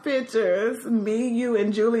all his pictures, me, you,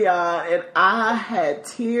 and Julia, and I had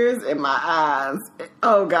tears in my eyes.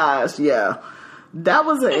 Oh gosh, yeah. That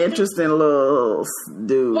was an interesting little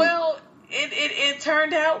dude. Well, it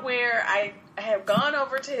turned out where I have gone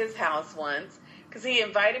over to his house once because he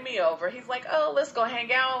invited me over. He's like, oh, let's go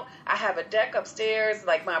hang out. I have a deck upstairs.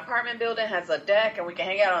 Like, my apartment building has a deck, and we can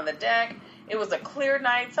hang out on the deck. It was a clear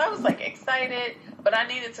night, so I was like excited, but I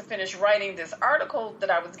needed to finish writing this article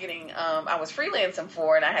that I was getting, I was freelancing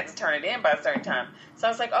for, and I had to turn it in by a certain time. So I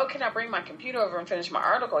was like, oh, can I bring my computer over and finish my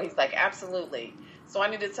article? He's like, absolutely. So I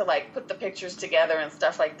needed to like put the pictures together and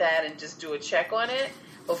stuff like that and just do a check on it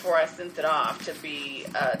before I sent it off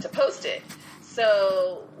to post it.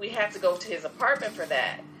 So we had to go to his apartment for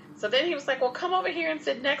that. So then he was like, well, come over here and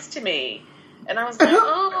sit next to me. And I was like,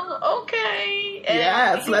 oh, okay. And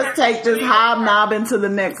yes, let's take this hobnobbing to the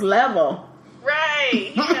next level.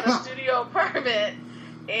 Right. He had a studio apartment,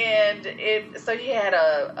 and so he had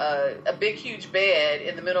a big, huge bed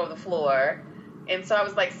in the middle of the floor. And so I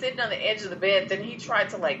was like sitting on the edge of the bed. Then he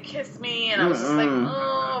tried to like kiss me, and I was just like,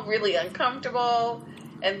 oh, really uncomfortable.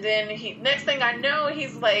 And then next thing I know,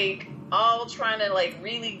 he's like all trying to like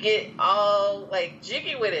really get all like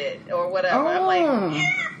jiggy with it or whatever. I'm like,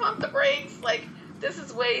 yeah, pump the brakes. Like, this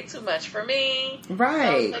is way too much for me. Right.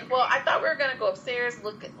 So I was like, well, I thought we were going to go upstairs,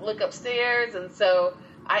 look upstairs. And so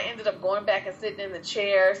I ended up going back and sitting in the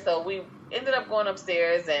chair. So we ended up going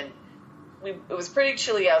upstairs, and it was pretty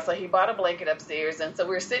chilly out. So he bought a blanket upstairs. And so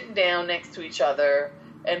we were sitting down next to each other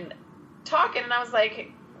and talking. And I was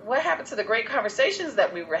like, what happened to the great conversations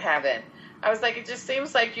that we were having? I was like, it just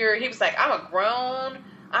seems like he was like, I'm a grown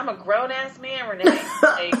ass man, Renee. Like,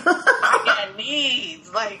 I got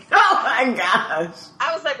needs. Like, oh my gosh.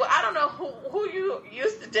 I was like, well, I don't know who you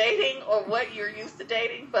used to dating or what you're used to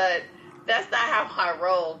dating, but that's not how I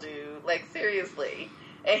roll, dude. Like, seriously.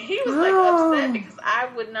 And he was like upset because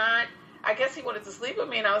I guess he wanted to sleep with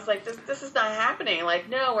me, and I was like, this is not happening. Like,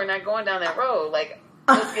 no, we're not going down that road. Like,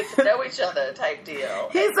 let's get to know each other type deal.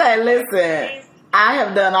 He said, listen, I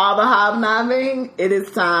have done all the hobnobbing. It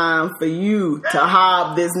is time for you to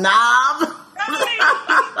hob this knob.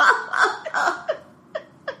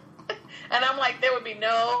 And I'm like, there would be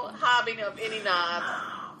no hobbing of any knobs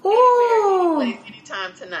Ooh. anywhere, any place,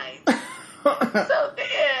 anytime tonight. So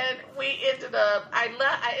then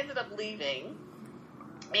I ended up leaving,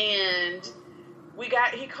 and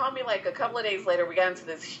he called me like a couple of days later. We got into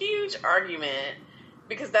this huge argument,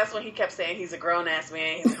 because that's when he kept saying he's a grown-ass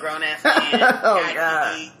man. He's a grown-ass man. Oh,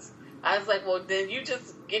 God. Needs. I was like, well, then you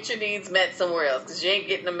just get your needs met somewhere else, because you ain't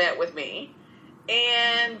getting them met with me.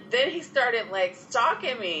 And then he started, like,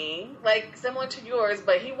 stalking me, like, similar to yours,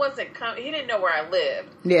 but he didn't know where I lived.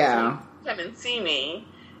 Yeah. So he would come and see me.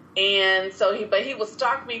 And so he would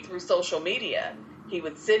stalk me through social media. He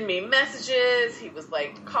would send me messages. He was,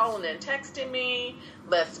 like, calling and texting me.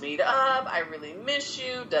 Let's meet up. I really miss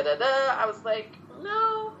you. Da-da-da. I was like,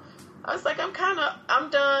 no. I was like, I'm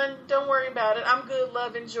done. Don't worry about it. I'm good,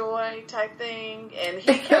 love, and joy type thing. And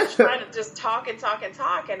he kept trying to just talk. And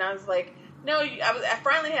I was like, no, I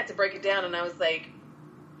finally had to break it down. And I was like,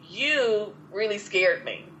 you really scared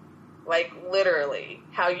me. Like, literally.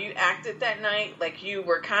 How you acted that night. Like, you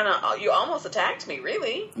almost attacked me,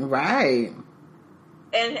 really. Right.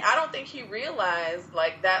 And I don't think he realized,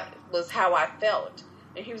 like, that was how I felt.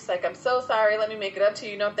 And he was like, I'm so sorry. Let me make it up to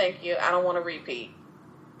you. No, thank you. I don't want to repeat.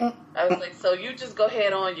 I was like, so you just go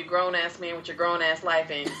ahead on, you grown-ass man with your grown-ass life,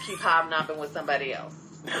 and keep hobnobbing with somebody else.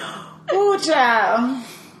 Ooh, child.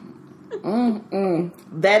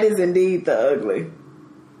 That is indeed the ugly.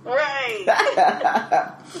 Right.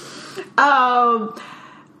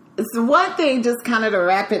 So one thing, just kind of to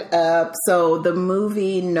wrap it up. So the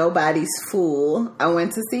movie Nobody's Fool, I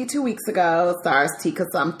went to see 2 weeks ago. Stars Tika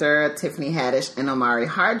Sumpter, Tiffany Haddish, and Omari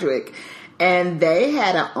Hardwick. And they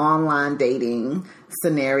had an online dating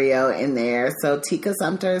scenario in there. So Tika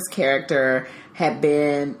Sumpter's character had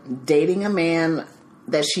been dating a man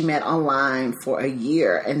that she met online for a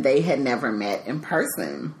year, and they had never met in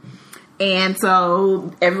person. And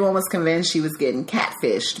so everyone was convinced she was getting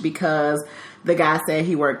catfished because the guy said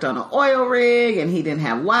he worked on an oil rig and he didn't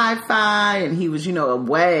have Wi-Fi, and he was,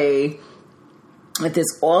 away at this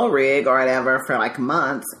oil rig or whatever for like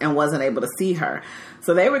months and wasn't able to see her.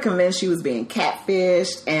 So they were convinced she was being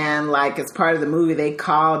catfished, and like as part of the movie, they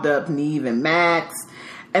called up Neve and Max.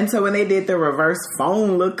 And so when they did the reverse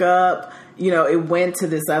phone lookup, it went to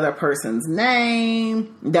this other person's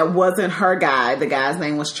name that wasn't her guy. The guy's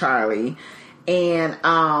name was Charlie. And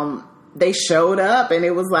they showed up, and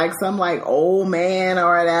it was like some like old man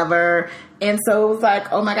or whatever. And so it was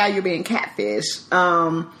like, oh my God, you're being catfished.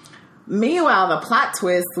 Meanwhile, the plot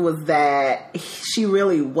twist was that she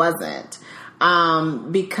really wasn't.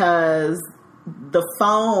 Because the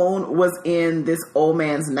phone was in this old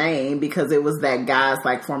man's name because it was that guy's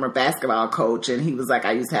like former basketball coach, and he was like,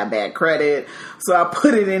 I used to have bad credit, so I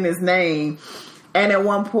put it in his name. And at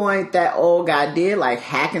one point, that old guy did like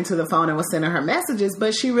hack into the phone and was sending her messages,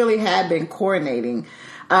 but she really had been coordinating.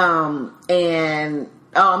 And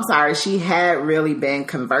I'm sorry, she had really been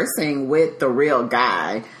conversing with the real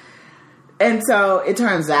guy. And so it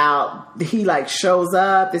turns out he like shows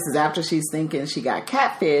up. This is after she's thinking she got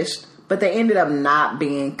catfished, but they ended up not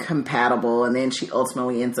being compatible. And then she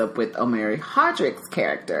ultimately ends up with Omari Hardrick's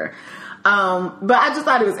character. But I just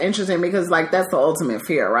thought it was interesting because like that's the ultimate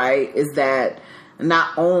fear, right? Is that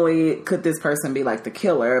not only could this person be like the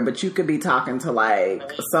killer, but you could be talking to like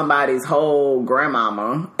somebody's whole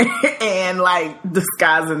grandmama and like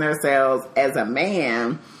disguising themselves as a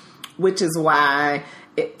man, which is why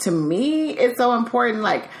to me it's so important.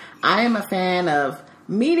 Like I am a fan of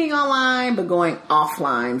meeting online, but going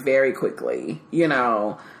offline very quickly. You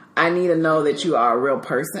know, I need to know that you are a real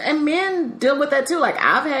person, and men deal with that too. Like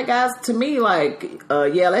I've had guys to me like,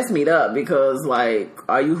 yeah, let's meet up because like,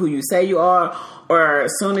 are you who you say you are? Or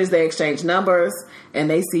as soon as they exchange numbers and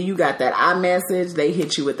they see you got that iMessage, they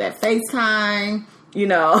hit you with that FaceTime, you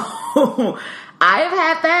know. I've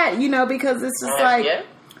had that, you know, because it's just like,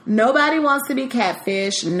 nobody wants to be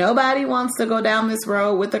catfished. Nobody wants to go down this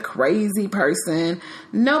road with a crazy person.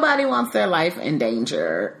 Nobody wants their life in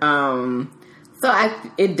danger.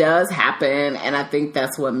 It does happen, and I think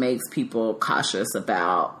that's what makes people cautious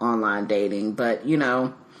about online dating. But, you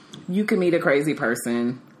know, you can meet a crazy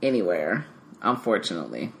person anywhere.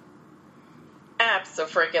 Unfortunately.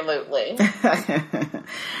 Absolutely.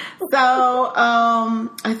 So,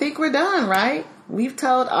 I think we're done, right? We've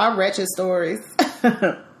told our wretched stories.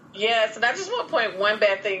 Yes, and I just want to point one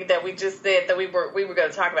bad thing that we just did that we were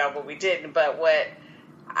going to talk about, but we didn't. But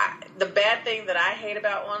the bad thing that I hate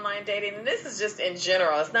about online dating, and this is just in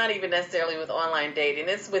general, it's not even necessarily with online dating,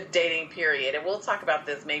 it's with dating, period. And we'll talk about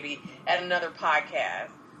this maybe at another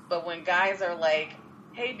podcast. But when guys are like,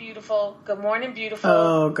 hey, beautiful. Good morning, beautiful.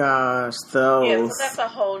 Oh, gosh. Those. Yeah, so that's a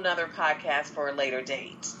whole nother podcast for a later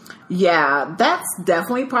date. Yeah, that's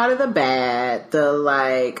definitely part of the bad. The,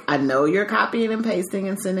 like, I know you're copying and pasting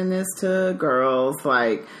and sending this to girls.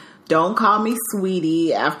 Like, don't call me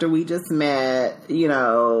sweetie after we just met, you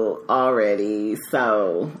know, already.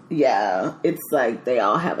 So, yeah, it's like they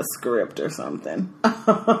all have a script or something.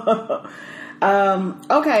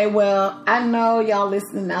 Okay, well, I know y'all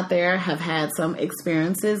listening out there have had some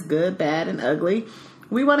experiences, good, bad, and ugly.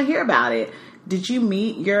 We want to hear about it. Did you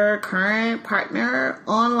meet your current partner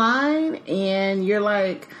online and you're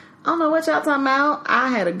like, I don't know what y'all talking about. I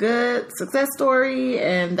had a good success story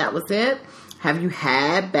and that was it. Have you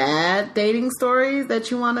had bad dating stories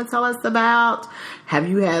that you want to tell us about? Have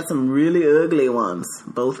you had some really ugly ones,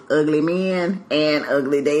 both ugly men and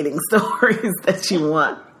ugly dating stories that you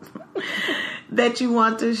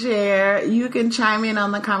want to share? You can chime in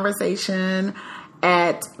on the conversation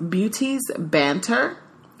at Beauties Banter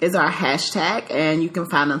is our hashtag, and you can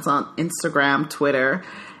find us on Instagram, Twitter,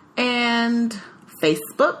 and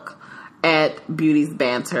Facebook at Beauties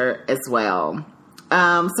Banter as well.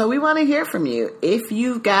 So we want to hear from you. If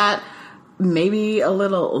you've got maybe a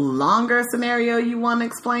little longer scenario you want to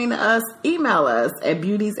explain to us, email us at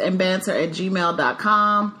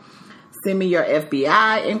beautiesandbanter@gmail.com. Send me your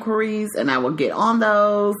FBI inquiries, and I will get on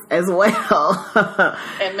those as well.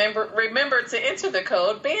 And remember to enter the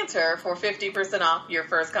code BANTER for 50% off your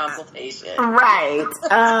first consultation. Right.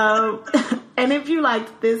 And if you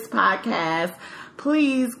liked this podcast,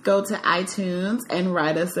 please go to iTunes and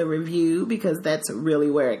write us a review because that's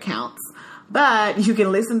really where it counts. But you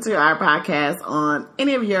can listen to our podcast on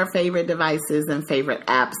any of your favorite devices and favorite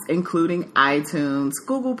apps, including iTunes,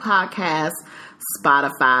 Google Podcasts,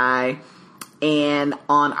 Spotify, and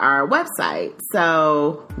on our website.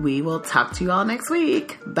 So we will talk to you all next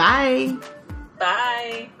week. Bye.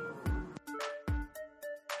 Bye.